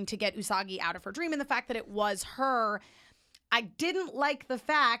helping to get Usagi out of her dream and the fact that it was her. I didn't like the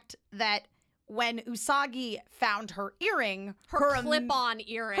fact that when Usagi found her earring, her clip-on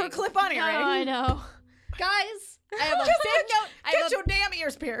earring. Her clip-on earring. Oh, I know. Guys, I have a big note. Get your damn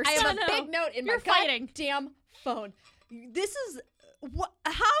ears pierced. I have a big note in my fighting. goddamn phone. This is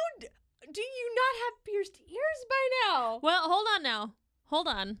have pierced ears by now? Well, hold on now. Hold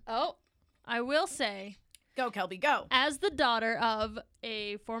on. Oh. I will say, Go, Kelby, go. as the daughter of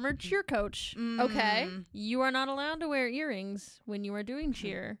a former cheer coach, Okay. you are not allowed to wear earrings when you are doing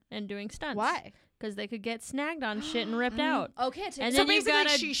cheer and doing stunts. Why? Because they could get snagged on shit and ripped out. Okay. And So then you've basically got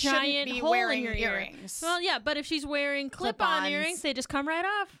a she shouldn't giant be hole wearing in your ear. earrings. Well, yeah, but if she's wearing clip-on Clip-ons. earrings, they just come right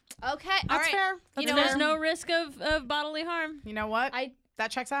off. Okay. All That's right. fair. You That's know And there's fair. no risk of bodily harm. You know what? I That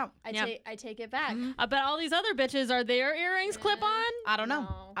checks out. Yeah. I take it back. I bet all these other bitches, are their earrings clip-on? I don't know.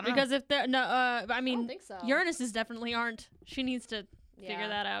 No. I don't know. Because if they're, no, I I mean, don't think so. Uranus's definitely aren't. She needs to figure Yeah.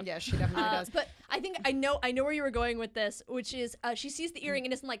 that out. Yeah, she definitely does. But I think I know where you were going with this, which is she sees the earring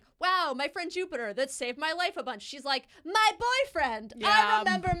and isn't like, wow, my friend Jupiter, that saved my life a bunch. She's like, my boyfriend. Yeah. I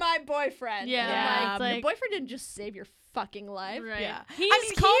remember my boyfriend. Yeah, And it's your like- boyfriend didn't just save your fucking life. Right. Yeah. He's I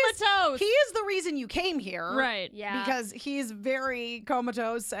mean, comatose. He is the reason you came here. Right. Yeah. Because he's very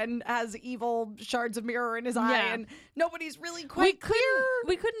comatose and has evil shards of mirror in his eye, Yeah. and nobody's really quite clear.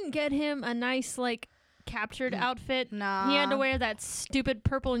 We couldn't get him a nice, like, captured outfit. Nah. He had to wear that stupid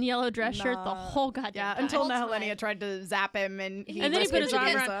purple and yellow dress shirt the Nah. whole goddamn Yeah, time. until Whole Nehelenia time. tried to zap him, and he And then he just put his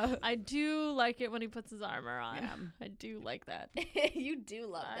armor continues, on. I do like it when he puts his armor on. Yeah. I do like that. You do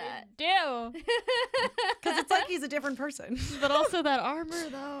love I that. do. because it's like he's a different person. But also that armor,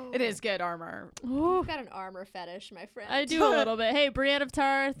 though. It is good armor. Ooh, You've got an armor fetish, my friend. I do a little bit. Hey, Brienne of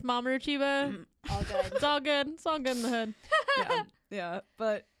Tarth, Mamoru Chiba. All good. It's all good. It's all good in the hood. Yeah, yeah.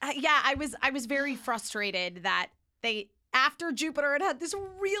 But I was very frustrated that they, after Jupiter had this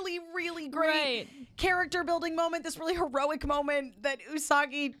really, really great Right. character building moment, this really heroic moment that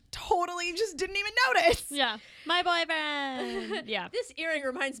Usagi totally just didn't even notice. Yeah. My boyfriend. Yeah. This earring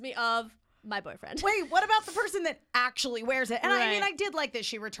reminds me of my boyfriend. Wait, what about the person that actually wears it? And I mean, Right. I did like that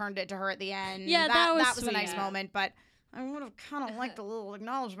she returned it to her at the end. Yeah, that was a nice sweet. moment, but I would have kind of liked a little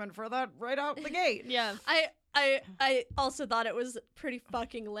acknowledgement for that right out the gate. Yeah. I also thought it was pretty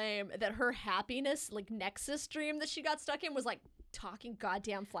fucking lame that her happiness, like Nexus dream that she got stuck in, was like talking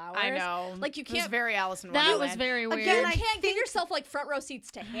goddamn flowers. I know. Like you It was can't very Alice in That Wonderland. was very weird. Again, you I can't give think- yourself like front row seats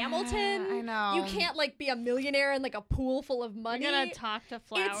to Hamilton. I know. You can't like be a millionaire in like a pool full of money. You're gonna talk to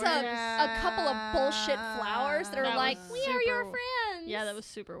flowers. It's a couple of bullshit flowers that are That like, was we are your super- friends. Yeah, that was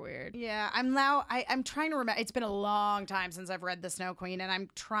super weird. Yeah, I'm trying to remember. It's been a long time since I've read The Snow Queen, and I'm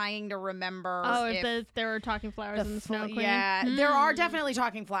trying to remember. Oh, if there were talking flowers in the Snow Queen. Yeah, there are definitely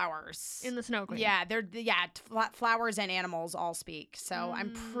talking flowers in the Snow Queen. Yeah, flowers and animals all speak. So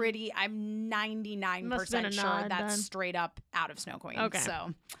I'm 99% Must've been a sure nod, that's then. straight up out of Snow Queen. Okay.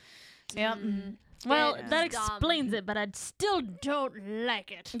 So, yep. Well, Yeah. that Dumb. explains it, but I still don't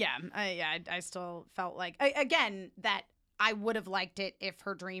like it. Yeah, I still felt like again that I would have liked it if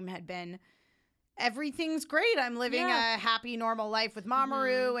her dream had been everything's great. I'm living Yeah. a happy, normal life with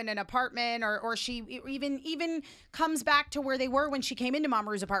Mamoru in an apartment, or she even comes back to where they were when she came into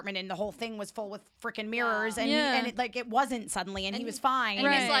Mamoru's apartment, and the whole thing was full with freaking mirrors, and Yeah. and it wasn't suddenly, and he was fine. And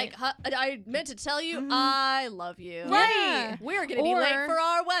Right. he's like, I meant to tell you, I love you. Right. We're gonna be late Or- for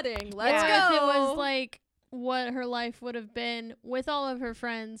our wedding. Let's Or Yeah. go. if it was like what her life would have been with all of her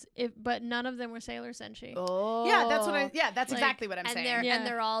friends, but none of them were Sailor Senshi. Oh. Yeah, that's Like, exactly what I'm and saying. they're Yeah. and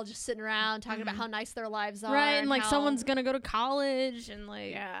they're all just sitting around talking about how nice their lives are. Right, and like how- someone's gonna go to college, and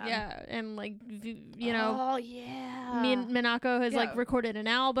like Yeah. and like you know, Oh yeah. Minako has Yeah. like recorded an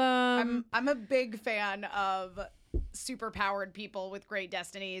album. I'm a big fan of super powered people with great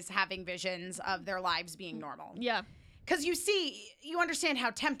destinies having visions of their lives being normal. Yeah. Because you understand how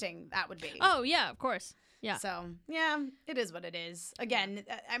tempting that would be. Oh yeah, of course. Yeah. So, yeah, it is what it is. Again,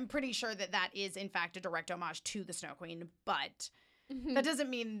 I'm pretty sure that is, in fact, a direct homage to the Snow Queen, but that doesn't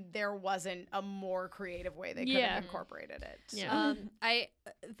mean there wasn't a more creative way they could Yeah. have incorporated it. Yeah.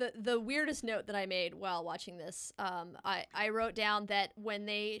 The weirdest note that I made while watching this, I wrote down that when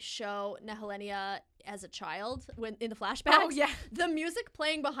they show Nehelenia as a child, when in the flashbacks, Oh, yeah. the music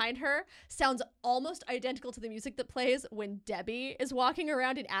playing behind her sounds almost identical to the music that plays when Debbie is walking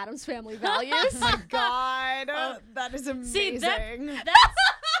around in Addams Family Values. Oh my God. That is amazing. See, that's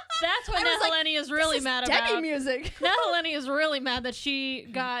what I was like, Nehelenia is really This is mad Debbie about. music. Nehelenia is really mad that she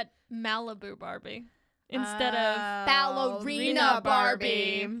got Malibu Barbie instead of Ballerina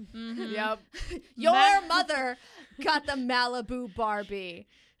Barbie. Mhm. Yep. Your mother got the Malibu Barbie.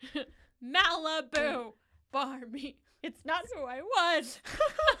 Malibu Barbie. It's not who I was.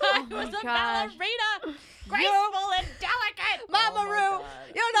 Oh I was my a gosh. ballerina, graceful and delicate. Mamaru,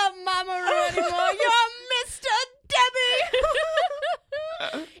 you're not Mamaru anymore. You're Mr. Debbie.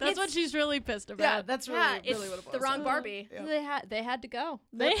 That's what she's really pissed about. Yeah, that's really, Yeah, really it's what it was. the wrong Barbie. Yeah. They had to go.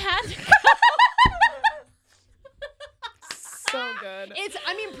 They had to. so good.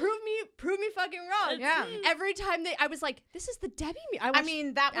 Prove me fucking wrong. Yeah. Every time I was like, this is the Debbie mirror. I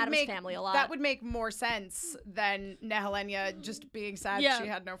mean, that would Addams make Family a lot. That would make more sense than Nehelenia just being sad she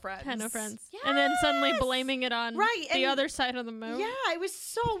had no friends. Had no friends. Yes! And then suddenly blaming it on the and other side of the moon. Yeah, it was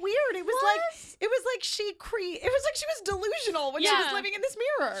so weird. It was like she was delusional when she was living in this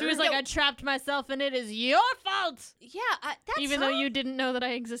mirror. She was like, I trapped myself and it is your fault. Yeah, that's even though you didn't know that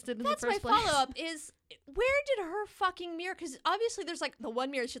I existed in the first place. That's my follow-up is, where did her fucking mirror, because obviously there's like the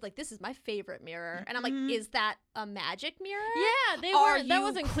one mirror she's like, this is my favorite mirror, and I'm like, is that a magic mirror? Yeah, that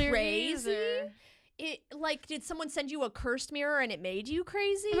wasn't clear crazy. Did someone send you a cursed mirror and it made you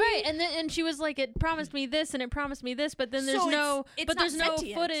crazy? Right, and she was like, it promised me this and it promised me this, but then there's no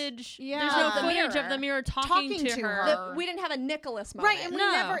footage. Yeah. There's no footage of the mirror talking to her. We didn't have a Nicholas moment. Right, and we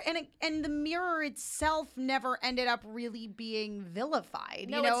never, and the mirror itself never ended up really being vilified.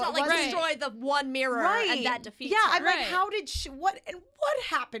 No, it's not like destroy the one mirror and that defeats her. I'm like, how did she? What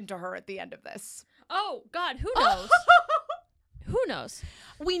happened to her at the end of this? Oh God, who knows? Who knows?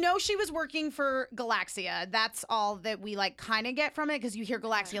 We know she was working for Galaxia. That's all that we kind of get from it, because you hear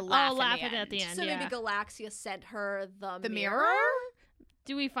Galaxia laughing at the end. So maybe Galaxia sent her the mirror.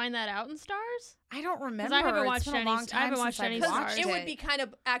 Do we find that out in Stars? I don't remember. I haven't watched any. I haven't watched any Stars. It would be kind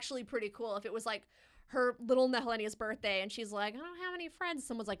of actually pretty cool if it was like her little Nehelenia's birthday, and she's like, I don't have any friends.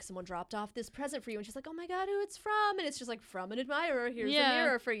 Someone's like, someone dropped off this present for you, and she's like, oh my God, who it's from? And it's just like, from an admirer. Here's a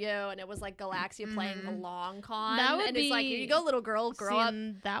mirror for you. And it was like Galaxia playing the long con. And it's like, here you go, little girl, grow up.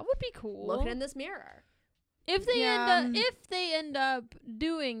 That would be cool. Looking in this mirror. If they end up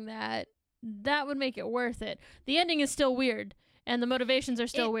doing that, that would make it worth it. The ending is still weird. And the motivations are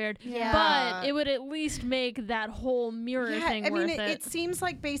still weird. Yeah. But it would at least make that whole mirror thing worth it. It seems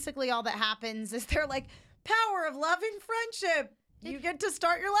like basically all that happens is they're like, power of love and friendship. You get to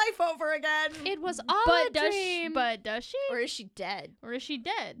start your life over again. It was all a dream. But does she? Or is she dead?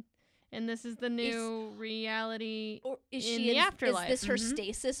 And this is the new reality or is in she the afterlife. Is this her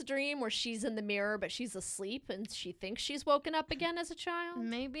stasis dream where she's in the mirror but she's asleep and she thinks she's woken up again as a child?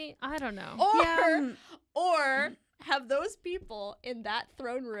 Maybe. I don't know. Or have those people in that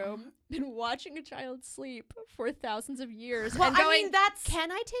throne room been watching a child sleep for thousands of years and going,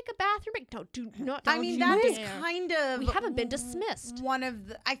 can I take a bathroom break? No, do not. I mean, that is kind of... We haven't been dismissed.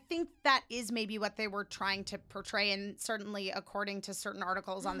 I think that is maybe what they were trying to portray, and certainly according to certain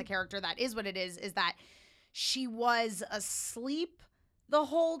articles on the character, that is what it is that she was asleep the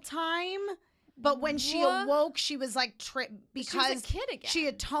whole time. But when she awoke, she was like because she was a kid again. She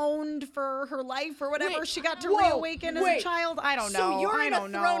atoned for her life or whatever. She got to reawaken as a child. I don't know. So you're in a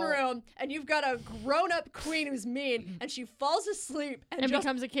throne room and you've got a grown-up queen who's mean, and she falls asleep and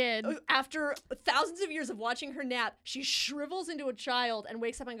becomes a kid. After thousands of years of watching her nap, she shrivels into a child and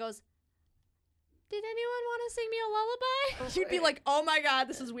wakes up and goes, did anyone want to sing me a lullaby? You'd be like, oh my God,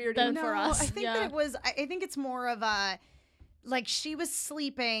 this is weird even for us. I think that it was. I think it's more of a. Like, she was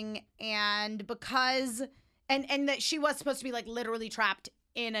sleeping, and because and that she was supposed to be literally trapped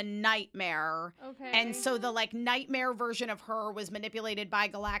in a nightmare. Okay. And so the nightmare version of her was manipulated by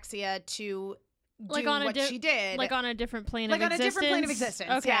Galaxia to do what she did. Like on a different plane of existence. Like on a different plane of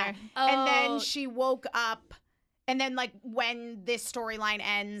existence. Okay. Yeah. And then she woke up. And then, when this storyline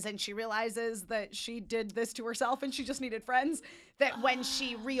ends and she realizes that she did this to herself and she just needed friends, that when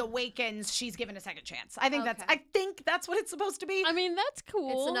she reawakens, she's given a second chance. I think that's what it's supposed to be. I mean, that's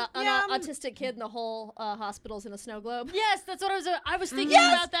cool. It's an autistic kid in the whole hospital's in a snow globe. Yes, that's what I was thinking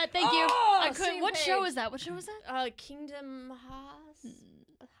about that. Thank you. I couldn't. What show is that? Kingdom Hearts.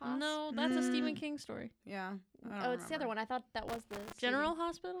 No, that's a Stephen King story. Yeah. Oh, it's the other one. I thought that was the General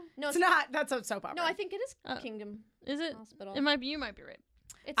Hospital. No, it's not. That's a soap opera. No, I think it is Kingdom. Is it? Hospital. It might be. You might be right.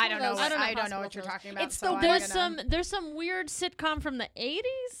 I don't know what you're talking about. It's there's some weird sitcom from the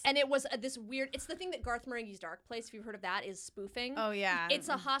 80s, and it was this weird. It's the thing that Garth Marenghi's Dark Place, if you've heard of that, is spoofing. Oh yeah. It's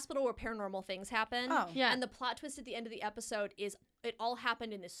a hospital where paranormal things happen. Oh yeah. And the plot twist at the end of the episode is it all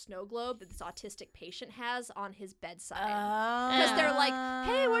happened in this snow globe that this autistic patient has on his bedside. Because they're like,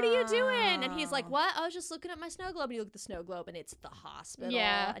 hey, what are you doing? And he's like, what? I was just looking at my snow globe. And you look at the snow globe, and it's the hospital.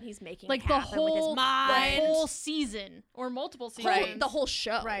 Yeah. And he's making like it happen with his mind. The whole season or multiple seasons. The whole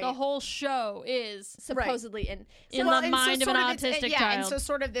show. Right. The whole show is supposedly in the mind of an autistic child. And so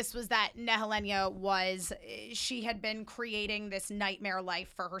sort of this was that Nehelenia she had been creating this nightmare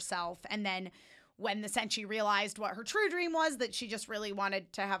life for herself, and then when the Senshi realized what her true dream was, that she just really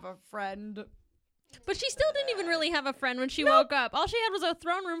wanted to have a friend But she still didn't even really have a friend when she woke up. All she had was a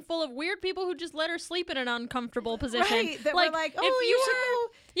throne room full of weird people who just let her sleep in an uncomfortable position. Right, that were like, oh, if you should go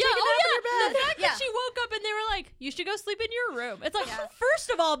take a nap in your bed. The fact that she woke up and they were like, you should go sleep in your room. It's like, first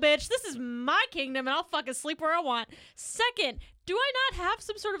of all, bitch, this is my kingdom and I'll fucking sleep where I want. Second, do I not have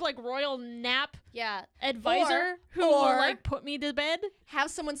some sort of like royal nap advisor who will like put me to bed?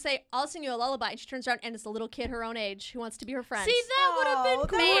 Have someone say, I'll sing you a lullaby, and she turns around and it's a little kid her own age who wants to be her friend. See, that would have been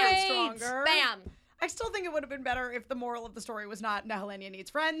great. Stronger. Bam. I still think it would have been better if the moral of the story was not Nehelenia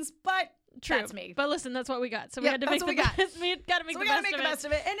needs friends, but True. That's me. But listen, that's what we got. So we had to make the best. We got to make the best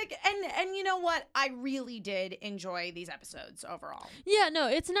of it. And you know what? I really did enjoy these episodes overall. Yeah, no,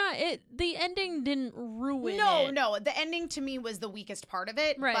 it's not. The ending didn't ruin it. No. The ending to me was the weakest part of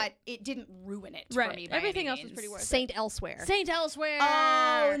it, but it didn't ruin it for me. Everything else was pretty worth it. Saint Elsewhere. Saint Elsewhere.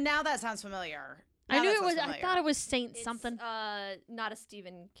 Oh, now that sounds familiar. I knew it was. I thought it was Saint something. Not a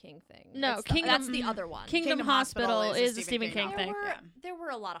Stephen King thing. No, that's the other one. Kingdom Hospital is a Stephen King thing. There were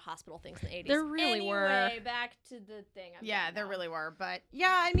a lot of hospital things in the 80s. There really were. Anyway, back to the thing. There really were. But yeah,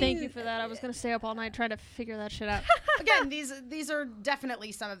 I mean, thank you for that. I was gonna stay up all night trying to figure that shit out. Again, these are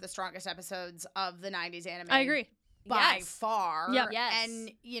definitely some of the strongest episodes of the 90s anime. I agree. By far. Yep. Yes.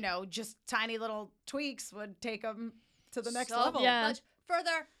 And just tiny little tweaks would take them to the next so level. much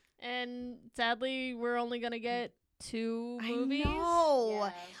further. And sadly, we're only gonna get 2 movies. I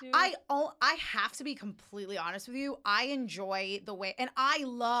know. Yeah. I have to be completely honest with you. I enjoy the way, and I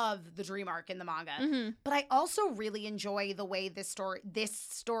love the dream arc in the manga, but I also really enjoy the way this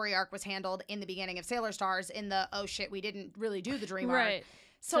story arc was handled in the beginning of Sailor Stars. In the we didn't really do the dream arc. Right.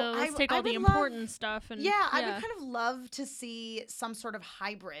 So let's take all the important stuff. And I would kind of love to see some sort of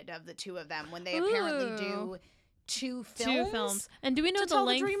hybrid of the two of them when they apparently do. Two films. And do we know the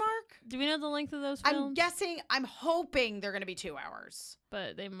length? Dream arc? Do we know the length of those films? I'm hoping they're going to be 2 hours.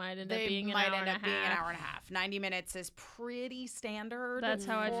 But they might end up being an hour and a half. 90 minutes is pretty standard. That's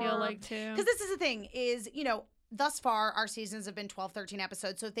how I feel like too. Because this is the thing is, thus far our seasons have been 12, 13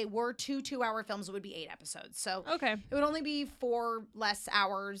 episodes. So if they were 2-hour films, it would be 8 episodes. So it would only be 4 less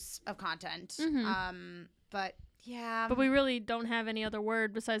hours of content. But yeah. But we really don't have any other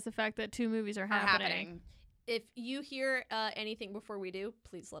word besides the fact that 2 movies are happening. If you hear anything before we do,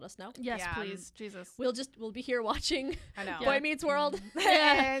 please let us know. Yes, please. Jesus. We'll be here watching I know. Boy Meets World.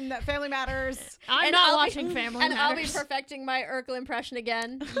 And Family Matters. I'm not watching Family Matters. And I'll be perfecting my Urkel impression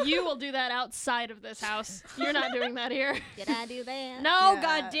again. You will do that outside of this house. You're not doing that here. Did I do that? No,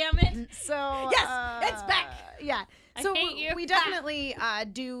 God damn it. So yes, it's back. Yeah. So we definitely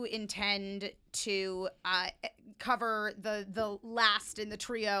do intend to cover the last in the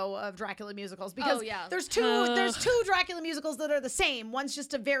trio of Dracula musicals because there's two Dracula musicals that are the same. One's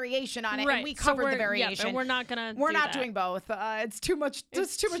just a variation on it, and we covered the variation. And we're not doing both. It's too much.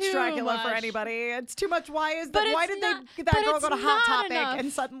 It's too much Dracula for anybody. It's too much. Why did that girl go to Hot Topic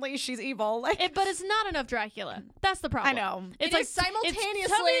and suddenly she's evil? But it's not enough Dracula. That's the problem. I know. It's like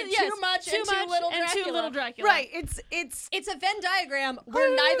simultaneously too much and too little Dracula. Right. It's a Venn diagram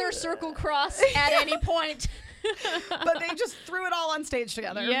where neither circle cross at any point. But they just threw it all on stage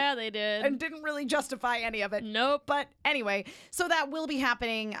together. Yeah, they did. And didn't really justify any of it. Nope. But anyway, so that will be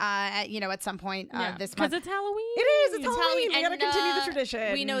happening at some point this month. Because it's Halloween. It is. It's Halloween. We got to continue the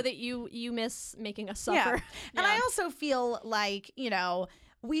tradition. We know that you miss making us suffer. Yeah. And I also feel like,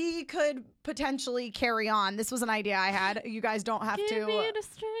 we could potentially carry on. This was an idea I had. You guys don't have to.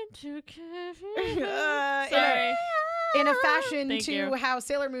 Sorry. In a fashion to how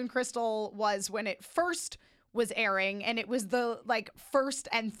Sailor Moon Crystal was when it first was airing, and it was the first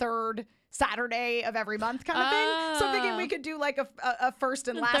and third Saturday of every month kind of thing. So I'm thinking we could do a first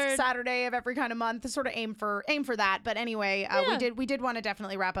and last Saturday of every kind of month to sort of aim for that. But anyway, we did want to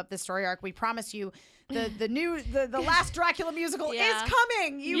definitely wrap up this story arc. We promise you the last Dracula musical is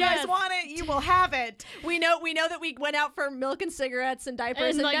coming. You guys want it, you will have it. We know that we went out for milk and cigarettes and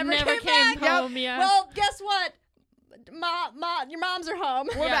diapers and never came back. home. Yep. Well, guess what? Your moms are home.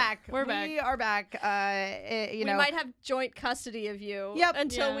 We're back. We're back. We are back. We might have joint custody of you. Yep.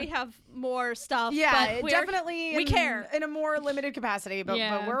 Until we have more stuff. Yeah, but definitely. We care in a more limited capacity, but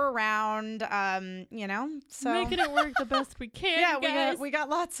we're around. So making it work the best we can. Yeah, guys. we got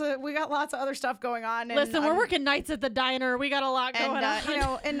lots of other stuff going on. Listen, we're working nights at the diner. We got a lot going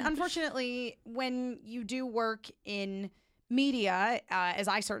on. And unfortunately, when you do work in media, as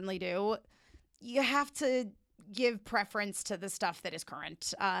I certainly do, you have to give preference to the stuff that is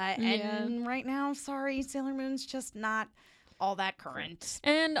current. And right now, sorry, Sailor Moon's just not all that current.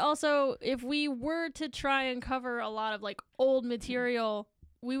 And also, if we were to try and cover a lot of old material,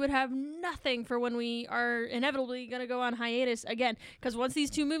 we would have nothing for when we are inevitably going to go on hiatus again. Because once these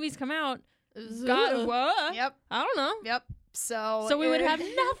 2 movies come out, God, what? Yep. I don't know. Yep. So we would have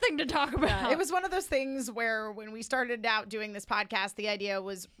nothing to talk about. It was one of those things where when we started out doing this podcast, the idea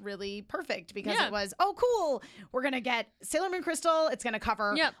was really perfect because it was, oh, cool. We're going to get Sailor Moon Crystal. It's going to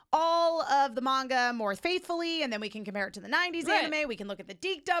cover all of the manga more faithfully, and then we can compare it to the 90s anime. We can look at the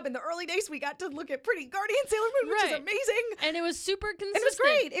Deke dub. In the early days, we got to look at Pretty Guardian Sailor Moon, which is amazing. And it was super consistent. And it was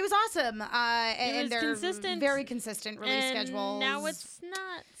great. It was awesome. It was they're consistent. Very consistent release schedules. Now it's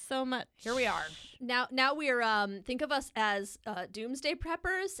not so much. Here we are. Now we're think of us as doomsday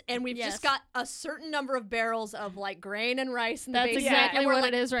preppers, and we've just got a certain number of barrels of like grain and rice in the basement. That's exactly what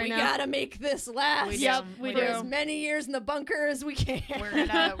it is right now. We gotta make this last. We do. As many years in the bunker as we can. We're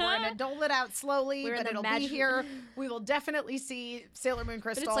gonna dole it out slowly, but it'll be here. We will definitely see Sailor Moon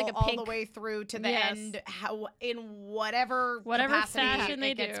Crystal like all the way through to the end. How in whatever capacity fashion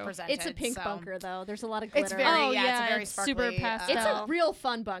it gets presented. It's a pink bunker though. There's a lot of glitter. It's very it's a very sparkly, super pastel. It's a real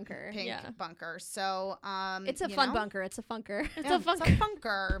fun bunker. Pink bunker. So it's a fun bunker. It's a funker. It's a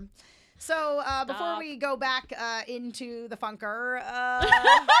funker. So before we go back into the funker,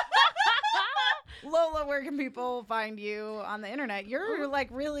 Lola, where can people find you on the internet? You're like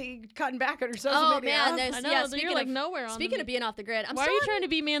really cutting back on your social media. Oh man, I know, you're like nowhere on Speaking of being off the grid, why are you trying to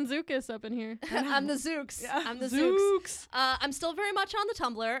be Manzukis up in here? I'm the Zooks. Yeah. I'm the Zooks. I'm still very much on the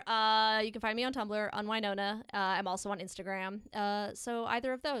Tumblr. You can find me on Tumblr on Wynonna. I'm also on Instagram. So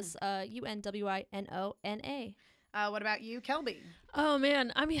either of those, UNWINONA. What about you, Kelby? Oh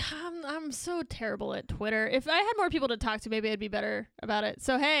man, I mean, I'm so terrible at Twitter. If I had more people to talk to, maybe I'd be better about it.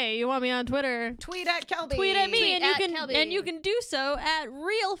 So hey, you want me on Twitter? Tweet at Kelby. Tweet at me, and Kelby. you can do so at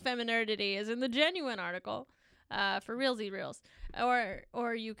Real Feminerdity, as in the genuine article, for Realsy Reels.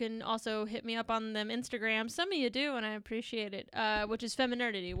 Or you can also hit me up on them Instagram. Some of you do, and I appreciate it. Which is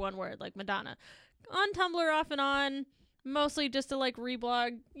Feminerdity, one word, like Madonna. On Tumblr, off and on. Mostly just to like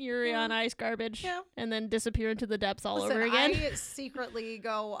reblog Yuri on Ice garbage and then disappear into the depths over again. I secretly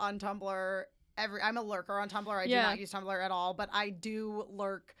go on Tumblr. I'm a lurker on Tumblr. I do not use Tumblr at all, but I do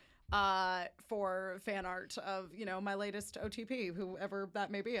lurk for fan art of, my latest OTP, whoever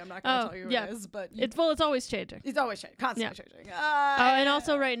that may be. I'm not going to tell you who it is, but it's always changing. It's always changing, constantly changing. And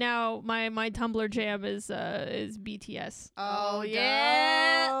also right now, my Tumblr jam is BTS. Oh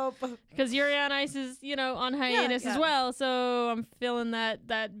yeah, because Yuri on Ice is on hiatus as well, so I'm filling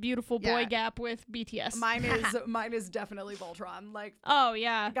that beautiful boy gap with BTS. Mine is definitely Voltron. Like, oh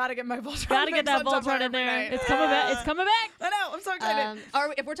yeah, gotta get my Voltron. Gotta get that Voltron in there. Night. It's coming back. It's coming back. I know. I'm so excited.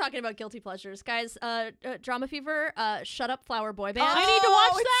 If we're talking about guilty pleasures, guys, Drama Fever, Shut Up Flower Boy Band. I need to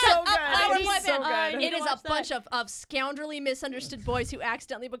watch that. It's so good. It is a bunch of scoundrelly, misunderstood boys who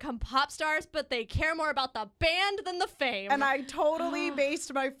accidentally become pop stars, but they care more about the band than the fame. And I totally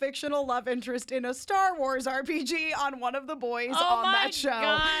based my fictional love interest in a Star Wars RPG on one of the boys on that show.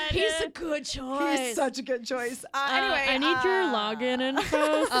 God. He's a good choice. He's such a good choice. Anyway, I need your login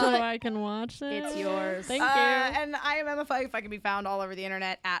info so I can watch it. It's yours. Thank you. And I am Emma Fife. I can be found all over the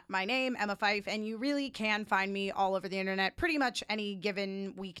internet at my name, Emma Fife, and you really can find me all over the internet pretty much any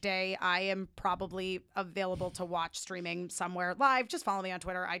given weekday. I am probably available to watch streaming somewhere live. Just follow me on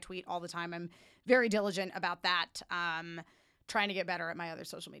Twitter. I tweet all the time. I'm very diligent about that. Trying to get better at my other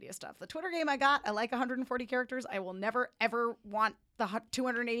social media stuff. The Twitter game I like 140 characters. I will never, ever want the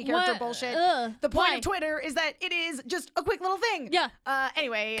 280 character bullshit. The point of Twitter is that it is just a quick little thing. Yeah.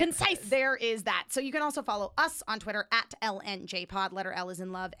 Anyway. Concise. There is that. So you can also follow us on Twitter at LNJPod. Letter L is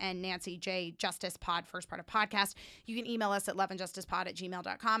in love and Nancy J Justice Pod, first part of podcast. You can email us at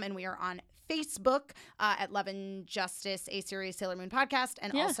loveandjusticepod@gmail.com, and we are on Facebook at Love and Justice, a series Sailor Moon podcast,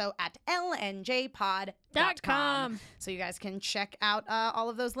 and also at lnjpod.com. So you guys can check out all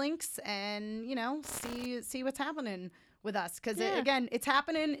of those links and, see what's happening with us, because again, it's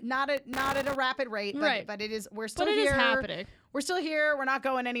happening not at a rapid rate, but it is. We're still here. It is happening. We're still here. We're not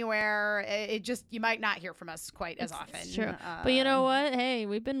going anywhere. It just, you might not hear from us quite as often. It's true. But you know what? Hey,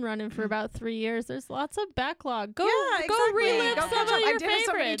 we've been running for about 3 years. There's lots of backlog. Go relive some of your favorites.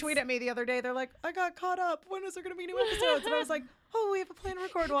 Somebody tweeted at me the other day. They're like, I got caught up. When is there going to be new episodes? And I was like, oh, we have a plan to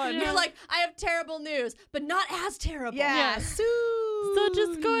record one. You're like, I have terrible news, but not as terrible. Yeah. So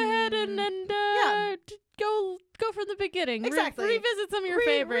just go ahead and go from the beginning. Exactly. Revisit some of your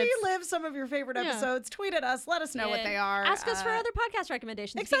favorites. Relive some of your favorite episodes. Tweet at us. Let us know what they are. Ask us for other podcast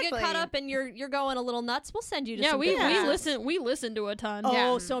recommendations. Exactly. If you get caught up and you're going a little nuts, we'll send you to some we listen to a ton.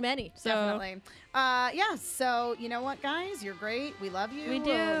 Oh, so many. So. Definitely. So you know what, guys? You're great. We love you. We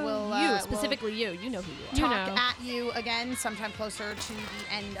do. You, specifically you. You know who you are. Talk at you again sometime closer to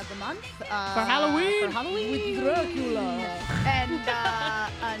the end of the month. For Halloween. With Dracula. And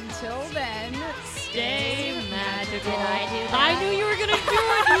until then, Stay magical. Did I do that? I knew you were gonna do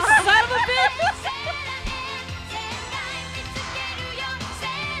it, you son of a bitch!